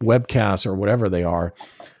webcasts or whatever they are.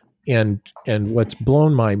 And what's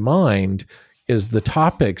blown my mind is the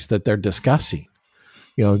topics that they're discussing.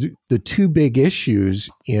 The two big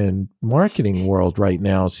issues in marketing world right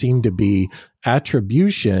now seem to be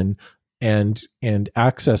attribution and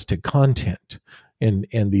access to content. And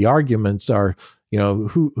the arguments are,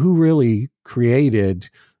 who really created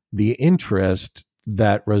the interest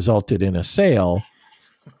that resulted in a sale,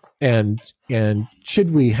 and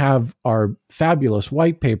should we have our fabulous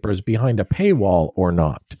white papers behind a paywall or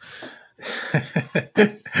not?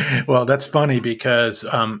 Well, that's funny because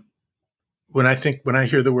when I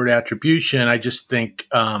hear the word attribution, I just think,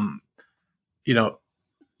 I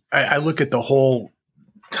look at the whole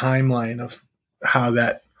timeline of how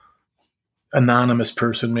that anonymous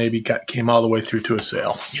person maybe came all the way through to a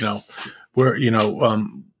sale, where,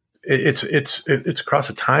 it's across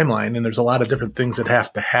a timeline, and there's a lot of different things that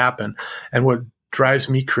have to happen. And what drives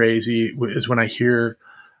me crazy is when I hear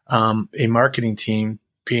a marketing team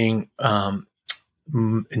being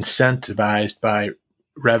incentivized by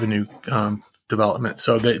revenue development.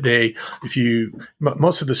 So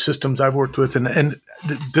most of the systems I've worked with, and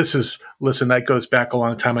this is, listen, that goes back a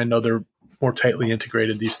long time. I know they're more tightly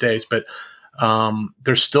integrated these days, but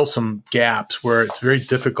there's still some gaps where it's very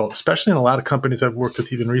difficult, especially in a lot of companies I've worked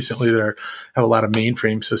with even recently that have a lot of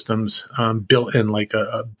mainframe systems built in, like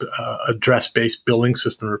a address-based billing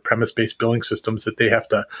system or premise-based billing systems that they have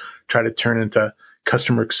to try to turn into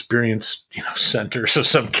customer experience, centers of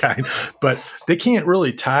some kind. But they can't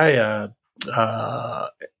really tie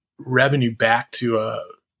revenue back to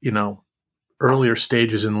earlier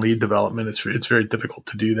stages in lead development. It's very difficult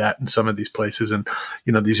to do that in some of these places. And,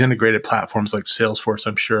 these integrated platforms like Salesforce,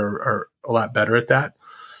 I'm sure, are a lot better at that.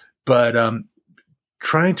 But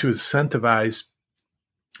trying to incentivize,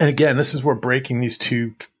 and again, this is where breaking these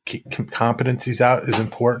two competencies out is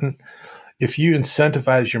important. If you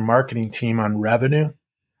incentivize your marketing team on revenue,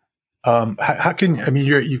 how can,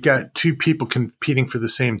 you've got two people competing for the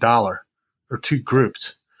same dollar, or two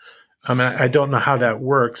groups. I don't know how that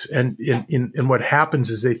works. And what happens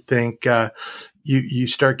is they think you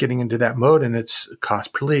start getting into that mode, and it's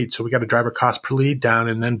cost per lead. So we got to drive our cost per lead down,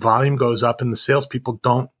 and then volume goes up, and the salespeople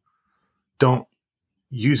don't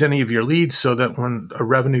use any of your leads, so that when a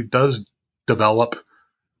revenue does develop,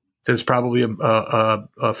 there's probably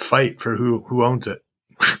a fight for who owns it.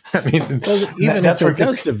 Even if it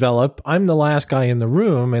does develop, I'm the last guy in the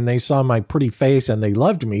room, and they saw my pretty face and they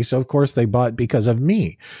loved me. So of course they bought because of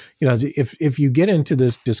me. If you get into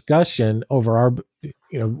this discussion over our,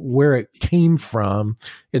 where it came from,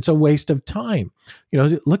 it's a waste of time.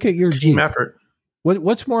 Look at your team Jeep. Effort.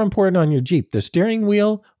 What's more important on your Jeep, the steering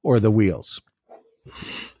wheel or the wheels?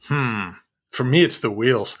 For me, it's the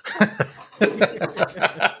wheels.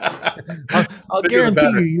 I'll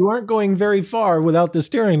guarantee you aren't going very far without the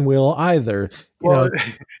steering wheel either. You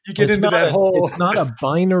get into that whole. It's not a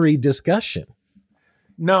binary discussion.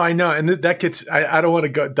 No, I know, and that gets. I don't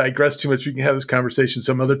want to digress too much. We can have this conversation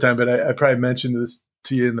some other time, but I probably mentioned this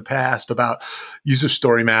to you in the past about user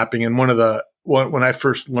story mapping. And when I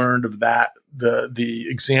first learned of that, the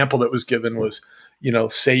example that was given was,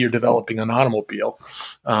 say you're developing an automobile,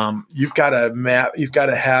 you've got to map, you've got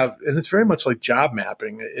to have, and it's very much like job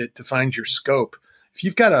mapping. It defines your scope. If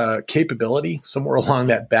you've got a capability somewhere along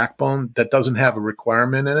that backbone that doesn't have a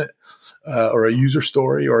requirement in it, or a user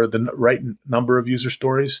story, or the right number of user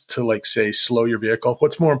stories to, say, slow your vehicle,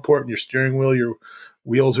 what's more important, your steering wheel, your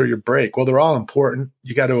wheels, or your brake? Well, they're all important.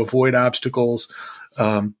 You got to avoid obstacles.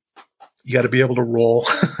 You got to be able to roll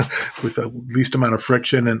with the least amount of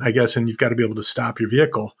friction, and you've got to be able to stop your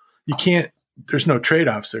vehicle. You can't, there's no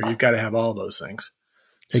trade-offs there. You've got to have all those things.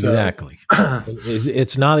 Exactly.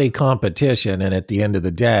 It's not a competition. And at the end of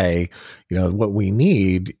the day, what we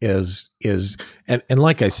need and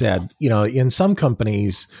like I said, in some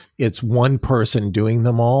companies, it's one person doing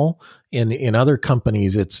them all. In other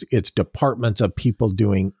companies, it's departments of people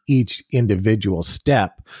doing each individual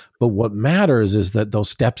step. But what matters is that those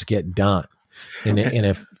steps get done. And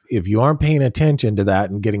if you aren't paying attention to that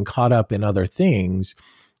and getting caught up in other things,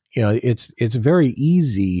 it's very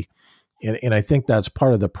easy. And I think that's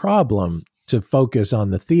part of the problem, to focus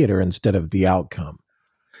on the theater instead of the outcome.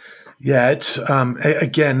 Yeah, it's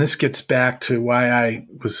again, this gets back to why I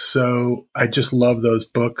just love those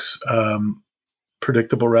books,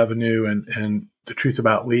 Predictable Revenue and The Truth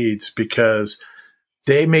About Leads, because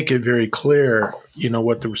they make it very clear,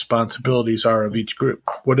 what the responsibilities are of each group.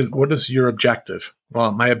 What is your objective?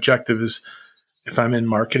 Well, my objective is, if I'm in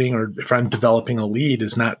marketing or if I'm developing a lead,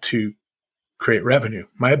 is not to create revenue.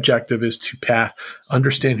 My objective is to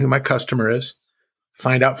understand who my customer is,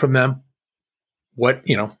 find out from them what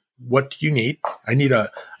do you need? I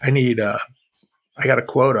got a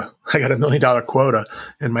quota. I got $1 million quota,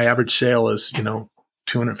 and my average sale is,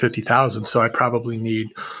 250,000. So I probably need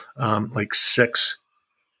like 6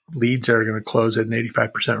 leads that are going to close at an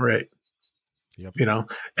 85% rate. Yep.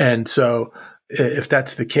 And so if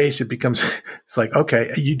that's the case, it's like,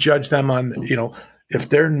 okay, you judge them on, if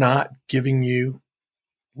they're not giving you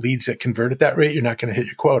leads that convert at that rate, you're not going to hit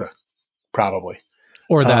your quota, probably.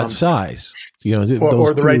 Or that size, or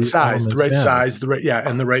the right size, and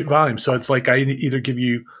the right volume. So it's like I either give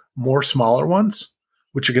you more smaller ones,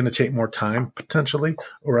 which are going to take more time potentially,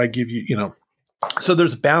 or I give you, so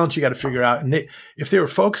there's a balance you got to figure out. And if they were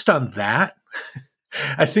focused on that,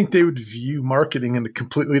 I think they would view marketing in a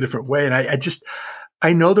completely different way. And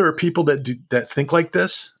I know there are people that think like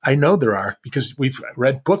this. I know there are, because we've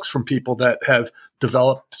read books from people that have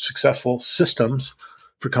developed successful systems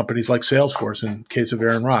for companies like Salesforce, in case of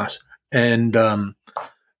Aaron Ross. And,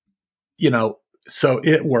 so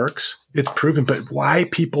it works, it's proven, but why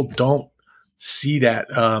people don't see that,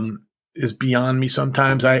 is beyond me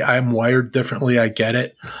sometimes. I'm wired differently. I get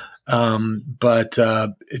it. But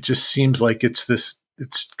it just seems like it's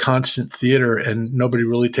constant theater, and nobody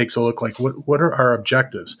really takes a look like, what are our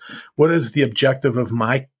objectives? What is the objective of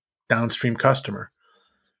my downstream customer?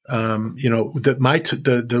 The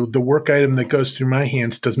work item that goes through my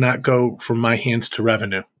hands does not go from my hands to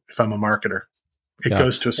revenue. If I'm a marketer,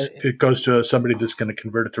 it goes to somebody that's going to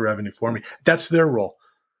convert it to revenue for me. That's their role.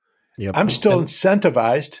 Yep. I'm still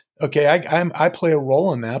incentivized. Okay. I play a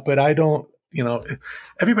role in that, but I don't,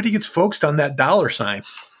 everybody gets focused on that dollar sign.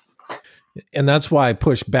 And that's why I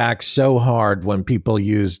push back so hard when people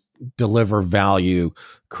use deliver value,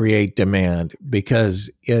 create demand, because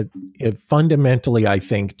it fundamentally, I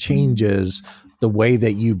think, changes the way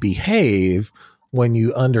that you behave when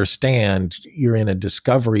you understand you're in a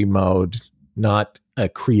discovery mode, not a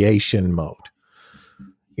creation mode.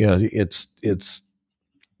 It's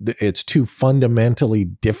two fundamentally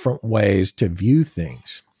different ways to view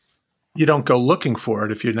things. You don't go looking for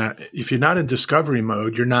it if you're not in discovery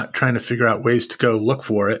mode. You're not trying to figure out ways to go look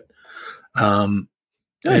for it. You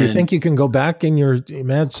think you can go back in your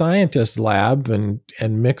mad scientist lab and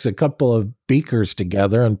mix a couple of beakers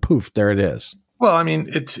together, and poof, there it is. Well, I mean,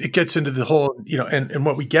 it gets into the whole, and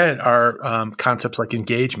what we get are concepts like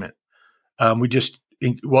engagement.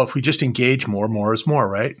 If we just engage more is more,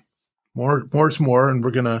 right? More is more, and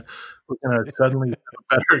we're gonna suddenly have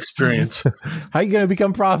a better experience. How are you gonna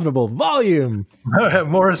become profitable? Volume.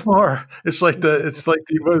 More is more. It's like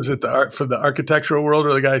what is it, from the architectural world,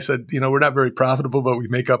 where the guy said, we're not very profitable, but we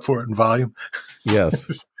make up for it in volume.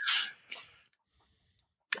 Yes.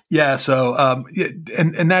 Yeah. So,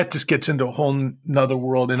 and that just gets into a whole nother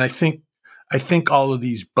world. And I think all of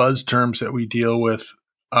these buzz terms that we deal with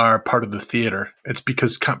are part of the theater. It's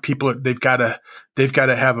because people they've got to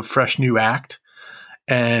have a fresh new act,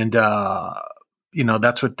 and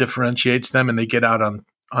that's what differentiates them, and they get out on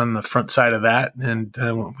the front side of that, and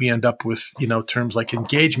we end up with terms like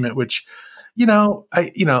engagement, which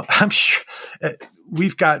I'm sure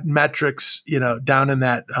we've got metrics down in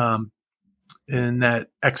that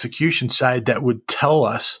execution side that would tell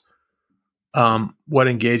us what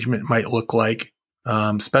engagement might look like.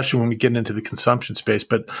 Especially when we get into the consumption space.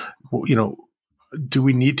 But, do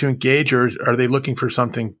we need to engage, or are they looking for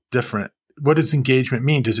something different? What does engagement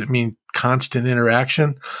mean? Does it mean constant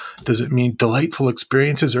interaction? Does it mean delightful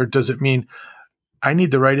experiences? Or does it mean I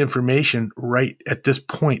need the right information right at this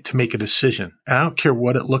point to make a decision? And I don't care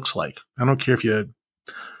what it looks like. I don't care if you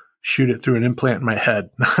shoot it through an implant in my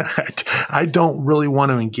head. I don't really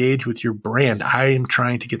want to engage with your brand. I am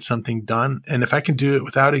trying to get something done. And if I can do it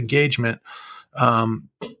without engagement,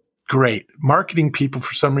 Great. Marketing people,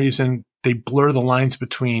 for some reason, they blur the lines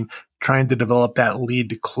between trying to develop that lead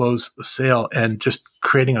to close a sale and just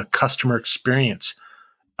creating a customer experience.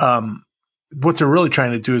 What they're really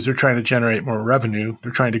trying to do is they're trying to generate more revenue.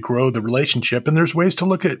 They're trying to grow the relationship, and there's ways to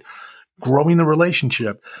look at growing the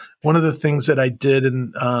relationship. One of the things that I did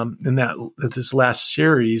in this last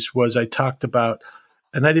series was I talked about,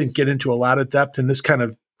 and I didn't get into a lot of depth, and this kind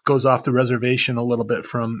of goes off the reservation a little bit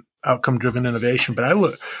from outcome-driven innovation,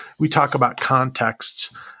 but we talk about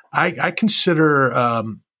contexts. I consider,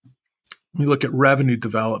 when we look at revenue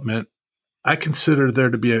development, I consider there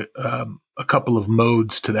to be a couple of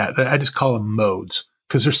modes to that. I just call them modes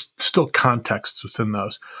because there's still contexts within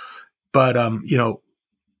those. But,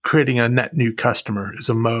 creating a net new customer is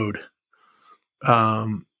a mode.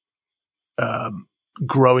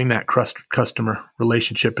 Growing that customer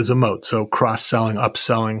relationship is a mode. So cross-selling,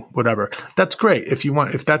 upselling, whatever. That's great. If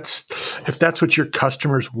that's what your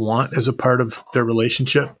customers want as a part of their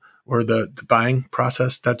relationship or the buying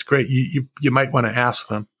process, that's great. You might want to ask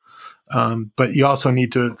them. But you also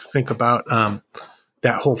need to think about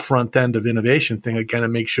that whole front end of innovation thing again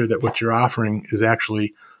and make sure that what you're offering is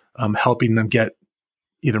actually helping them get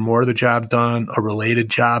either more of the job done, a related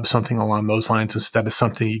job, something along those lines, instead of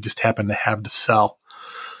something you just happen to have to sell.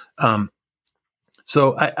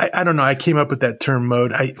 So I don't know. I came up with that term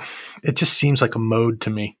mode. It just seems like a mode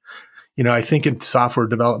to me. I think in software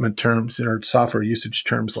development terms or software usage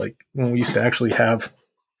terms, like when we used to actually have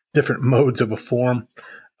different modes of a form,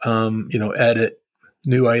 edit,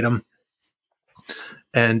 new item.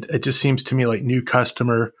 And it just seems to me like new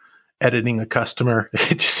customer, editing a customer.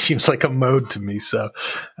 It just seems like a mode to me. So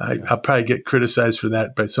I'll probably get criticized for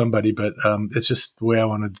that by somebody, but it's just the way I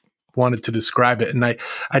wanted to describe it. And I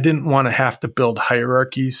didn't want to have to build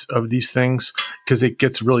hierarchies of these things because it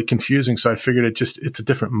gets really confusing. So I figured it's a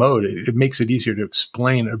different mode. It makes it easier to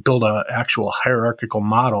explain or build an actual hierarchical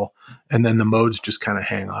model. And then the modes just kind of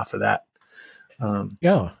hang off of that. And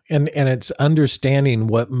it's understanding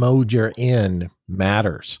what mode you're in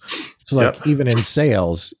matters. So like even in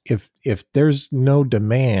sales, if there's no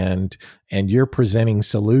demand and you're presenting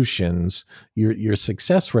solutions, your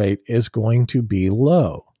success rate is going to be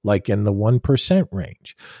low, like in the 1%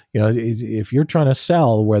 range. If you're trying to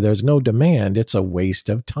sell where there's no demand, it's a waste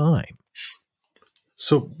of time.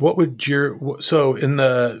 So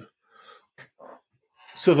the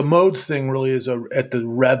modes thing really is at the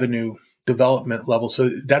revenue development level. So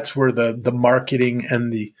that's where the marketing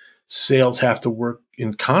and the sales have to work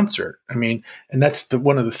in concert. I mean, and that's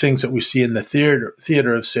one of the things that we see in the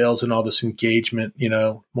theater of sales and all this engagement,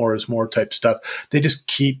 more is more type stuff. They just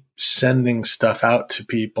keep sending stuff out to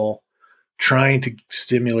people, trying to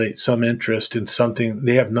stimulate some interest in something.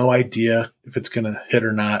 They have no idea if it's going to hit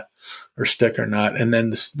or not, or stick or not. And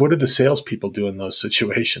then what do the salespeople do in those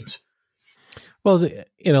situations? Well,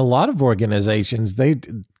 in a lot of organizations, they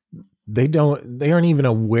aren't even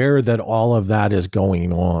aware that all of that is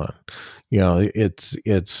going on.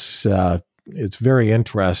 It's very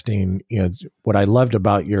interesting. What I loved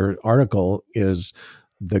about your article is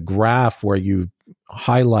the graph where you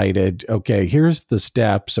highlighted, okay, here's the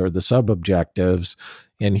steps or the sub-objectives,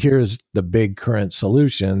 and here's the big current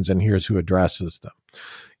solutions, and here's who addresses them.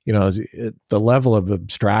 The level of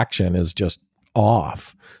abstraction is just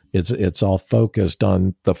off. It's all focused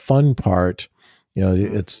on the fun part.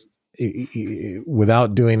 It's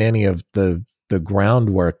without doing any of the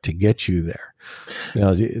groundwork to get you there.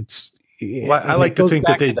 I like to think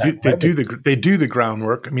that they do the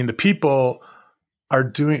groundwork. I mean, the people are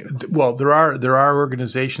doing well. There are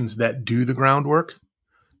organizations that do the groundwork,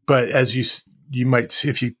 but as you might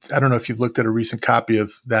see, I don't know if you've looked at a recent copy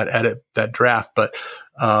of that draft, but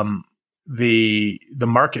the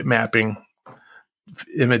market mapping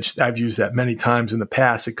image, I've used that many times in the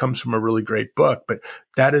past. It comes from a really great book, but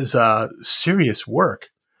that is serious work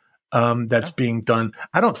that's being done.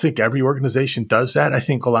 I don't think every organization does that. I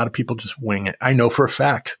think a lot of people just wing it. I know for a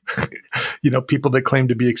fact, people that claim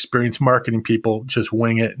to be experienced marketing people just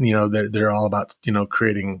wing it. They're all about,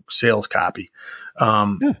 creating sales copy.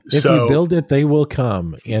 If you build it, they will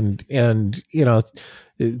come. And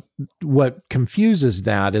what confuses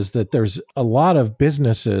that is that there's a lot of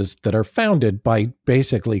businesses that are founded by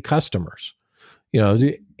basically customers.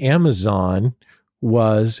 Amazon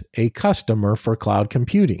was a customer for cloud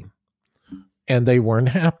computing and they weren't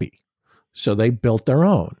happy. So they built their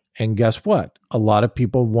own. And guess what? A lot of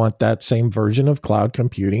people want that same version of cloud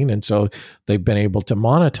computing. And so they've been able to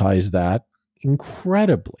monetize that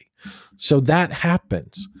incredibly. So that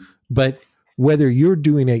happens. But whether you're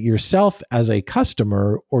doing it yourself as a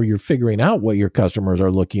customer or you're figuring out what your customers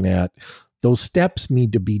are looking at, those steps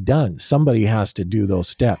need to be done. Somebody has to do those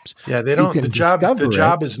steps. Yeah, they You don't. can The discover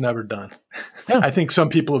job it. is never done. Yeah. I think some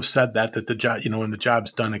people have said that the job, when the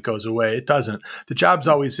job's done, it goes away. It doesn't. The job's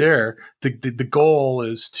always there. The goal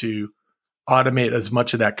is to automate as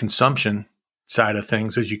much of that consumption side of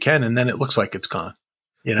things as you can, and then it looks like it's gone.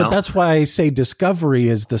 But that's why I say discovery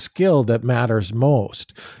is the skill that matters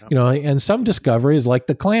most. And some discovery is like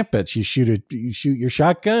the clampets. You shoot your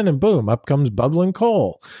shotgun and boom, up comes bubbling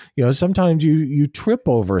coal. Sometimes you trip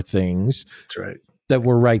over things. That's right. That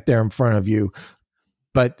were right there in front of you.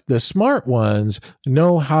 But the smart ones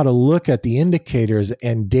know how to look at the indicators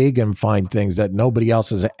and dig and find things that nobody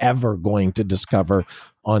else is ever going to discover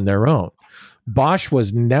on their own. Bosch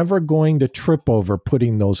was never going to trip over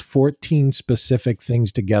putting those 14 specific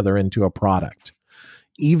things together into a product,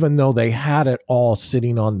 even though they had it all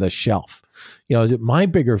sitting on the shelf. My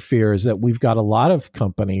bigger fear is that we've got a lot of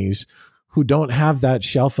companies who don't have that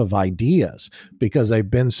shelf of ideas because they've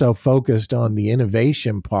been so focused on the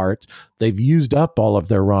innovation part. They've used up all of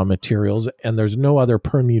their raw materials and there's no other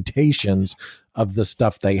permutations of the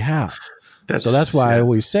stuff they have. So that's why I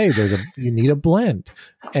always say you need a blend,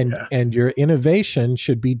 and your innovation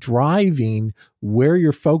should be driving where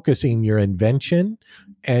you're focusing your invention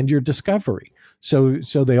and your discovery. So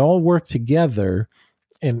they all work together.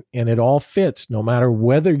 And it all fits no matter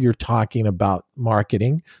whether you're talking about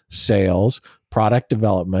marketing, sales, product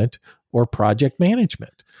development, or project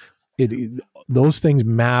management. Those things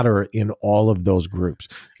matter in all of those groups.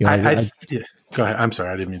 Go ahead. I'm sorry.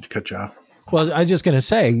 I didn't mean to cut you off. Well, I was just going to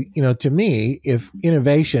say, to me, if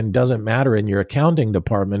innovation doesn't matter in your accounting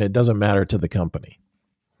department, it doesn't matter to the company.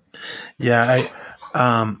 Yeah.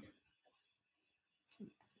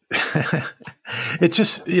 It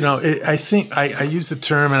just, I think I use the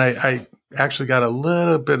term, and I actually got a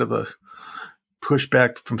little bit of a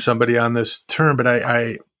pushback from somebody on this term, but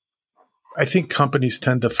I think companies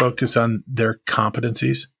tend to focus on their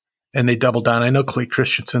competencies and they double down. I know Clay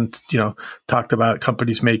Christensen, talked about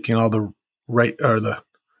companies making all the right or the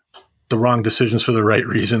wrong decisions for the right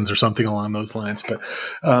reasons or something along those lines. But,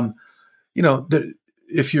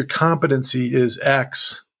 if your competency is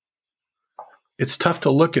X, it's tough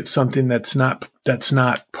to look at something that's not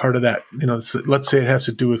part of that. Let's say it has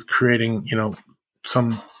to do with creating,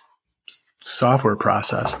 some software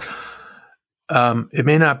process. It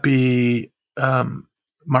may not be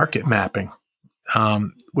market mapping,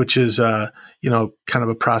 which is kind of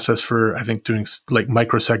a process for, I think, doing like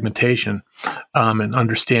microsegmentation and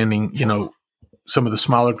understanding, some of the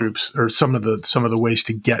smaller groups or some of the ways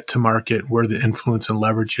to get to market, where the influence and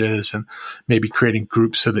leverage is, and maybe creating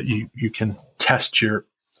groups so that you can test your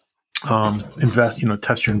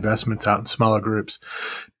test your investments out in smaller groups.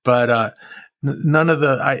 But none of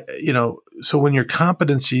so when your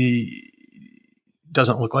competency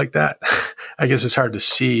doesn't look like that, I guess it's hard to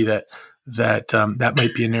see that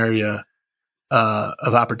might be an area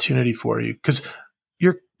of opportunity for you, because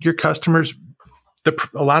your customers,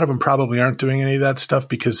 a lot of them probably aren't doing any of that stuff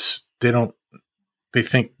because they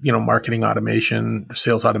think, marketing automation,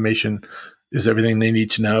 sales automation is everything they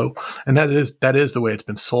need to know. And that is the way it's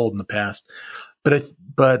been sold in the past. But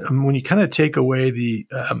when you kind of take away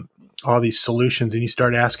all these solutions and you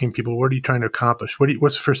start asking people, what are you trying to accomplish?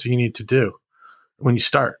 What's the first thing you need to do when you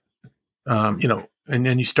start? And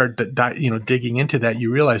then you start digging into that,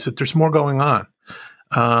 you realize that there's more going on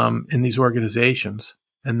in these organizations,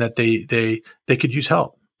 and that they could use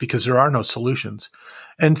help because there are no solutions.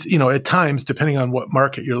 And, at times, depending on what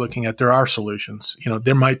market you're looking at, there are solutions.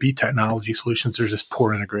 There might be technology solutions. There's just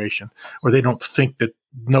poor integration, or they don't think that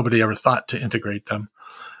nobody ever thought to integrate them.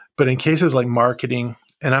 But in cases like marketing,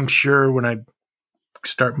 and I'm sure when I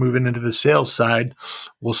start moving into the sales side,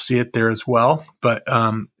 we'll see it there as well. But,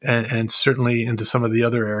 and certainly into some of the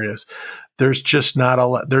other areas, there's just not a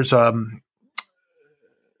lot. There's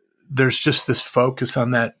just this focus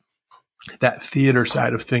on that theater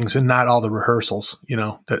side of things, and not all the rehearsals,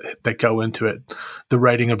 that go into it. The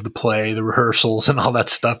writing of the play, the rehearsals, and all that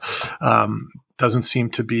stuff doesn't seem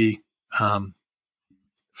to be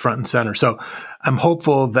front and center. So I'm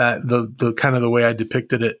hopeful that the kind of the way I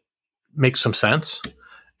depicted it makes some sense,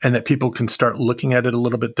 and that people can start looking at it a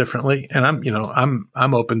little bit differently. And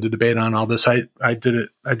I'm open to debate on all this. I did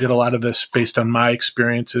a lot of this based on my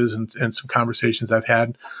experiences and some conversations I've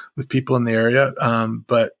had with people in the area.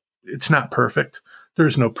 But it's not perfect.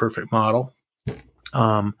 There's no perfect model.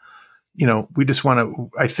 We just want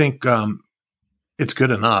to, I think, it's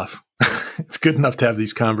good enough. It's good enough to have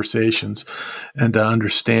these conversations and to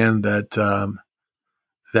understand that,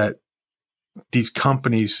 that these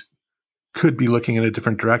companies could be looking in a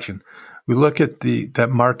different direction. We look at that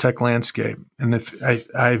Martech landscape, and if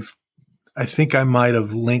I I think I might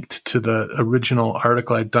have linked to the original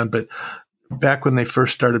article I'd done, but back when they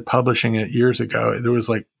first started publishing it years ago, there was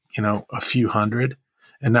like, a few hundred,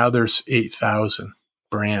 and now there's 8,000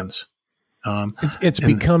 brands. It's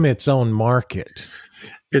become its own market.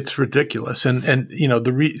 It's ridiculous. And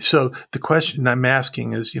so the question I'm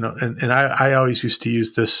asking is, and I always used to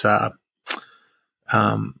use this, in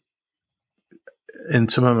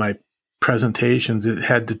some of my presentations. It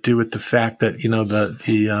had to do with the fact that,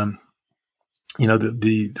 the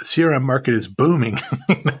CRM market is booming.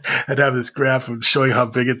 I'd have this graph of showing how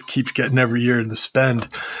big it keeps getting every year in the spend.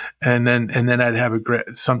 And then I'd have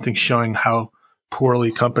something showing how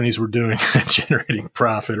poorly companies were doing at generating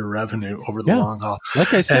profit or revenue over the long haul.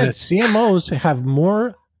 Like I said, CMOs have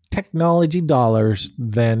more technology dollars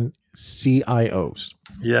than CIOs.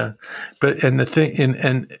 Yeah. And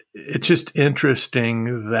it's just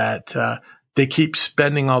interesting that, they keep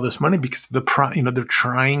spending all this money because they're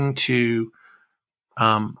trying to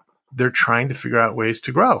figure out ways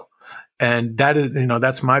to grow. And that is,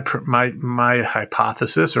 that's my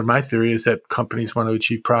hypothesis, or my theory, is that companies want to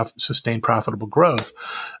achieve sustained profitable growth.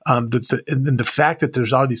 The fact that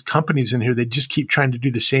there's all these companies in here, they just keep trying to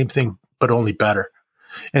do the same thing, but only better.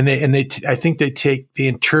 I think they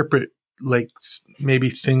interpret like maybe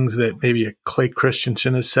things that maybe a Clay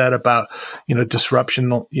Christensen has said about,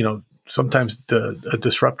 disruption. Sometimes a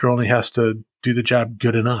disruptor only has to do the job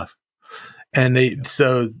good enough. And they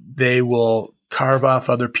will carve off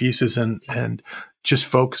other pieces and just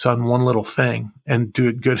focus on one little thing and do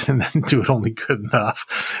it good, and then do it only good enough.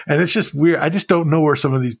 And it's just weird. I just don't know where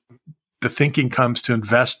some of the thinking comes to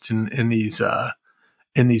invest in these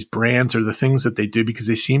brands or the things that they do, because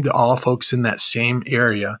they seem to all focus in that same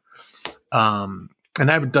area. And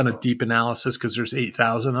I haven't done a deep analysis because there's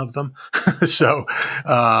 8,000 of them. So,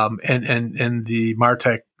 and the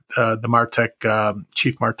Martech,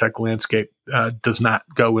 chief Martech landscape, does not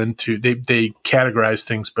go into, they categorize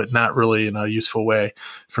things, but not really in a useful way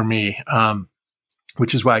for me.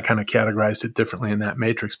 Which is why I kind of categorized it differently in that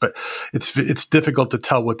matrix, but it's difficult to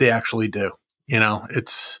tell what they actually do. So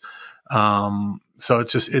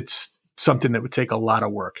it's something that would take a lot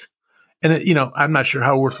of work. And I'm not sure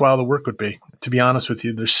how worthwhile the work would be, to be honest with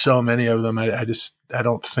you. There's so many of them. I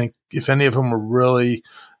don't think if any of them were really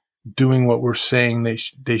doing what we're saying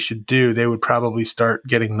they should do, they would probably start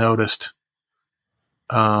getting noticed.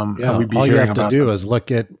 All you have to do is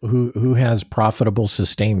look at who has profitable,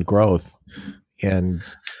 sustained growth. And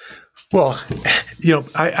well,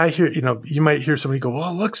 I hear, you might hear somebody go,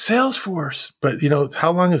 well, look, Salesforce. But,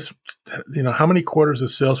 how many quarters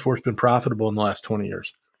has Salesforce been profitable in the last 20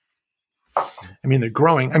 years? I mean, they're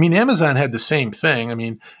growing. I mean, Amazon had the same thing. I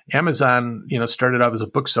mean, Amazon, started out as a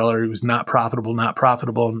bookseller. It was not profitable,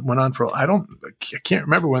 and went on for, I can't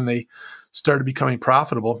remember when they started becoming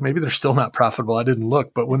profitable. Maybe they're still not profitable. I didn't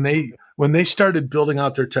look, but when they started building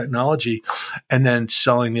out their technology and then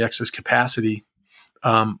selling the excess capacity,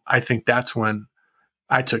 I think that's when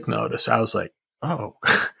I took notice. I was like, oh,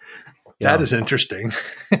 that is interesting.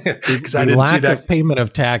 Because I didn't see that. Lack of payment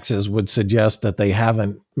of taxes would suggest that they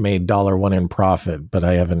haven't made $1 in profit, but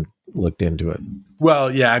I haven't looked into it.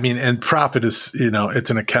 Well, yeah, I mean, and profit is,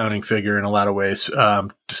 it's an accounting figure in a lot of ways.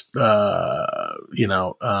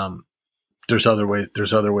 There's other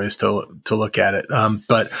ways to look at it.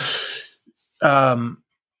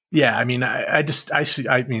 Yeah, I mean, I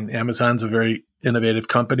mean, Amazon's a very innovative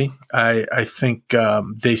company. I think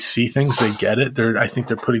they see things, they get it. I think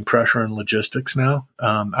they're putting pressure on logistics now.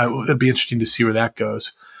 It'd be interesting to see where that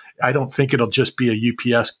goes. I don't think it'll just be a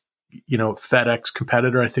UPS, FedEx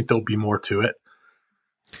competitor. I think there'll be more to it.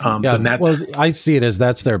 Well, I see it as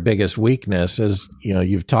that's their biggest weakness. Is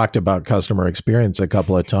you've talked about customer experience a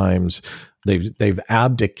couple of times. They've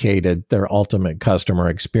abdicated their ultimate customer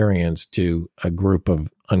experience to a group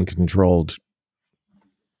of uncontrolled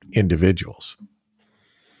individuals.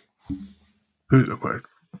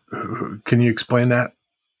 Can you explain that?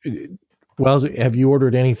 Well, have you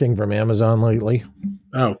ordered anything from Amazon lately?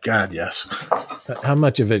 Oh God, yes. How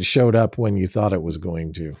much of it showed up when you thought it was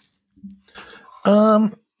going to?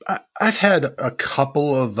 I've had a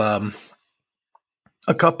couple of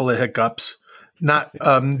hiccups. Not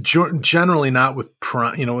generally not with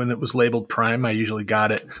Prime. When it was labeled Prime, I usually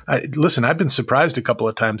got it. Listen, I've been surprised a couple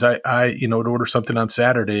of times. I would order something on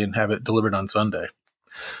Saturday and have it delivered on Sunday.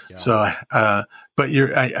 Yeah. So, but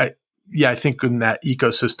I think when that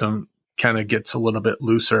ecosystem kind of gets a little bit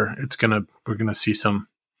looser, we're gonna see some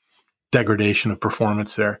degradation of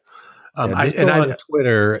performance there. Just go on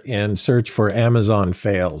Twitter and search for Amazon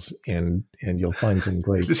fails, and you'll find some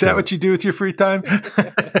great. Is that what you do with your free time?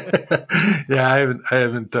 Yeah, I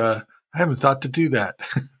haven't thought to do that.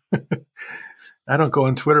 I don't go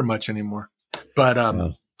on Twitter much anymore, but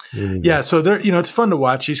me neither. yeah. So they're, it's fun to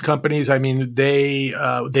watch these companies. I mean, they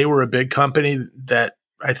were a big company that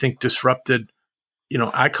I think disrupted.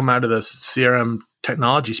 I come out of the CRM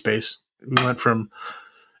technology space. We went from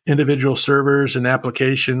individual servers and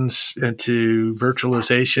applications into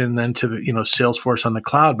virtualization, then to the, Salesforce on the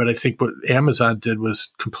cloud. But I think what Amazon did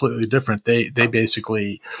was completely different. They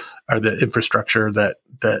basically are the infrastructure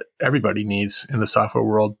that everybody needs in the software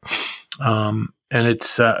world. And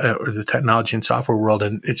it's, or the technology and software world.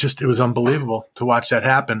 And it was unbelievable to watch that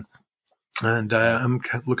happen. And I'm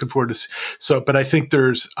kind of looking forward to, but I think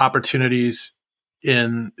there's opportunities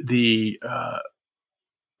in the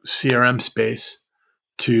CRM space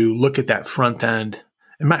to look at that front end.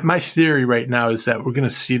 And my theory right now is that we're going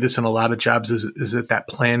to see this in a lot of jobs is at that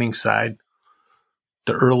planning side.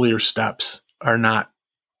 The earlier steps are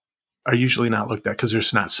usually not looked at because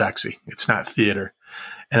it's not sexy. It's not theater.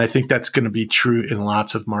 And I think that's going to be true in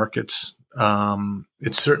lots of markets.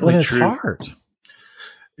 It's certainly true. It's hard.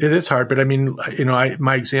 It is hard, but I mean,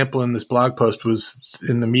 my example in this blog post was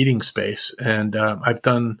in the meeting space, and I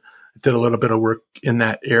did a little bit of work in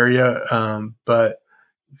that area, but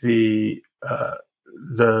the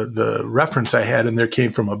reference I had in there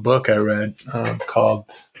came from a book I read called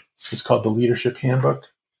The Leadership Handbook.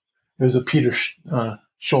 It was a Peter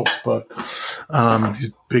Schultz book.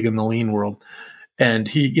 He's big in the lean world, and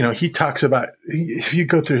he talks about, if you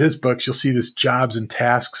go through his books, you'll see this jobs and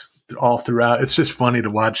tasks all throughout. It's just funny to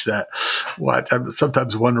watch that. I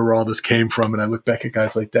sometimes wonder where all this came from, and I look back at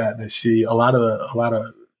guys like that, and I see a lot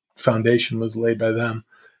of foundation was laid by them.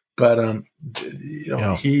 But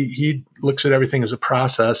he looks at everything as a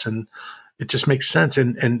process, and it just makes sense.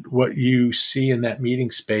 And what you see in that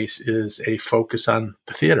meeting space is a focus on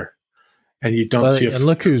the theater, and you don't see. And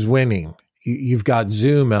look who's winning. You've got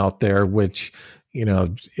Zoom out there, which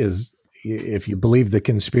is, if you believe the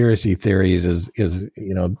conspiracy theories, is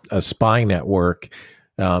a spy network.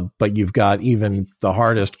 But you've got even the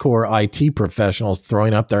hardest core IT professionals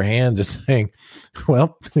throwing up their hands and saying,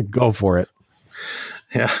 "Well, go for it."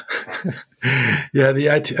 Yeah, yeah.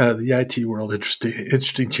 The IT world,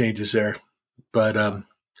 interesting changes there. But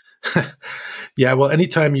yeah. Well,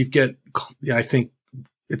 anytime you get, I think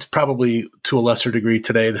it's probably to a lesser degree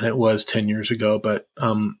today than it was 10 years ago. But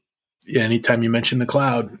yeah, anytime you mention the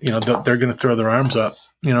cloud, they're going to throw their arms up,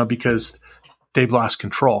 because they've lost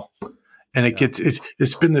control. And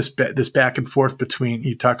it's been this back and forth between,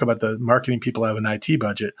 you talk about the marketing people have an IT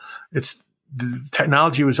budget. It's the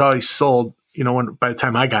technology was always sold, by the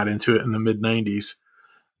time I got into it in the mid 90s,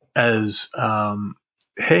 as,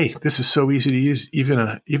 hey, this is so easy to use. Even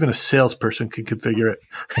a salesperson can configure it.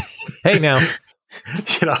 Hey, now.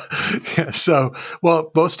 So,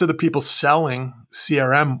 well, most of the people selling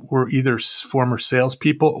CRM were either former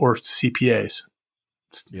salespeople or CPAs.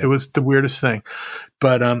 Yeah. It was the weirdest thing,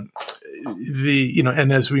 but and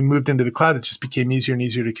as we moved into the cloud, it just became easier and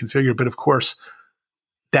easier to configure. But of course,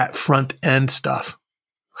 that front end stuff,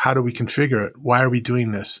 how do we configure it? Why are we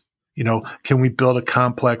doing this? Can we build a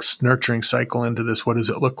complex nurturing cycle into this? What does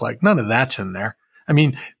it look like? None of that's in there. I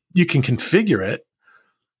mean, you can configure it.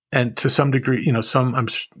 And to some degree, I'm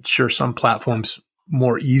sure some platforms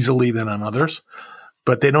more easily than on others,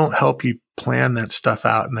 but they don't help you plan that stuff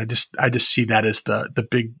out. And I just see that as the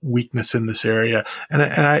big weakness in this area. And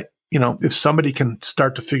I, if somebody can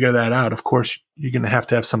start to figure that out, of course, you're going to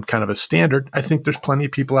have some kind of a standard. I think there's plenty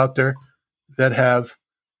of people out there that have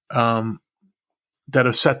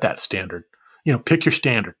set that standard. Pick your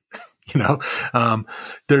standard.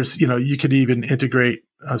 There's, you could even integrate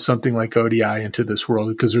something like ODI into this world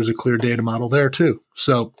because there's a clear data model there too.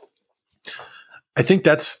 So I think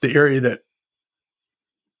that's the area that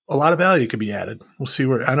a lot of value could be added. We'll see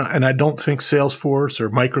where, I don't think Salesforce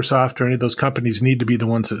or Microsoft or any of those companies need to be the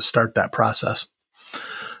ones that start that process.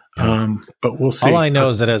 But we'll see. All I know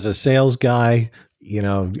is that as a sales guy,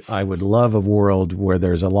 I would love a world where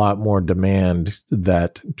there's a lot more demand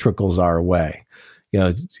that trickles our way.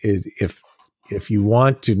 If you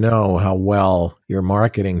want to know how well your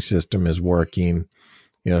marketing system is working,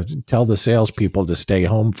 tell the salespeople to stay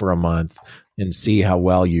home for a month and see how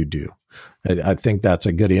well you do. I think that's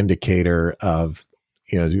a good indicator of,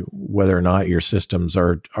 whether or not your systems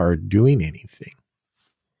are doing anything.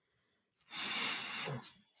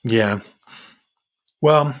 Yeah.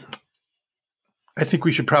 Well, I think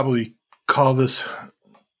we should probably call this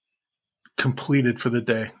completed for the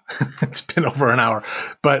day. It's been over an hour,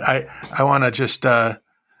 but I want to just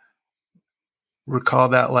recall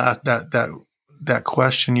that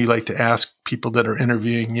question you like to ask people that are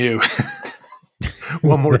interviewing you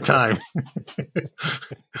one more time.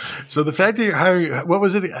 So the fact that you're hiring, what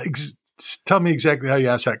was it? tell me exactly how you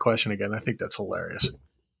asked that question again. I think that's hilarious.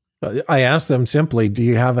 I asked them simply, do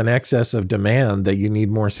you have an excess of demand that you need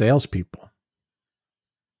more salespeople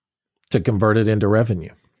to convert it into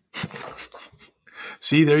revenue?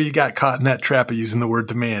 See, there you got caught in that trap of using the word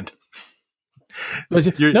demand.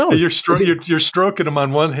 You're stroking them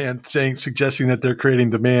on one hand, suggesting that they're creating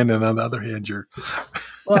demand, and on the other hand, you're.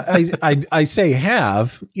 Well, I say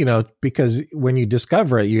have, because when you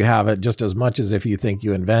discover it, you have it just as much as if you think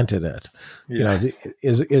you invented it. Yeah.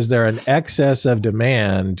 Is there an excess of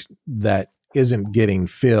demand that isn't getting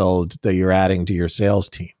filled that you're adding to your sales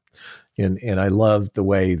team? And I love the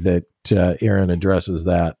way that Aaron addresses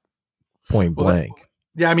that point blank.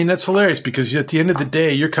 Yeah, I mean, that's hilarious because at the end of the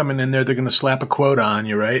day, you're coming in there, they're going to slap a quota on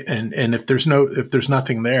you, right? And if there's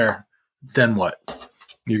nothing there, then what?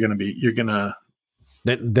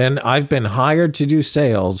 Then I've been hired to do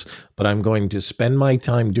sales, but I'm going to spend my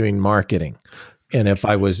time doing marketing. And if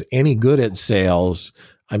I was any good at sales,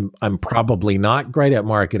 I'm probably not great at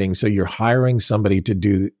marketing. So you're hiring somebody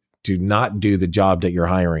to not do the job that you're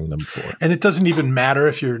hiring them for. And it doesn't even matter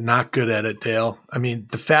if you're not good at it, Dale. I mean,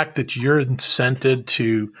 the fact that you're incented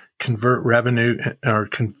to convert revenue or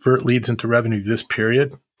convert leads into revenue this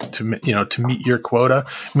period to meet your quota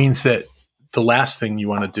means that the last thing you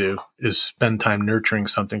want to do is spend time nurturing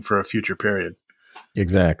something for a future period.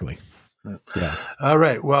 Exactly. Yeah. All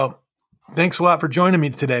right. Well, thanks a lot for joining me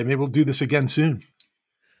today. Maybe we'll do this again soon.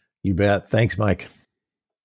 You bet. Thanks, Mike.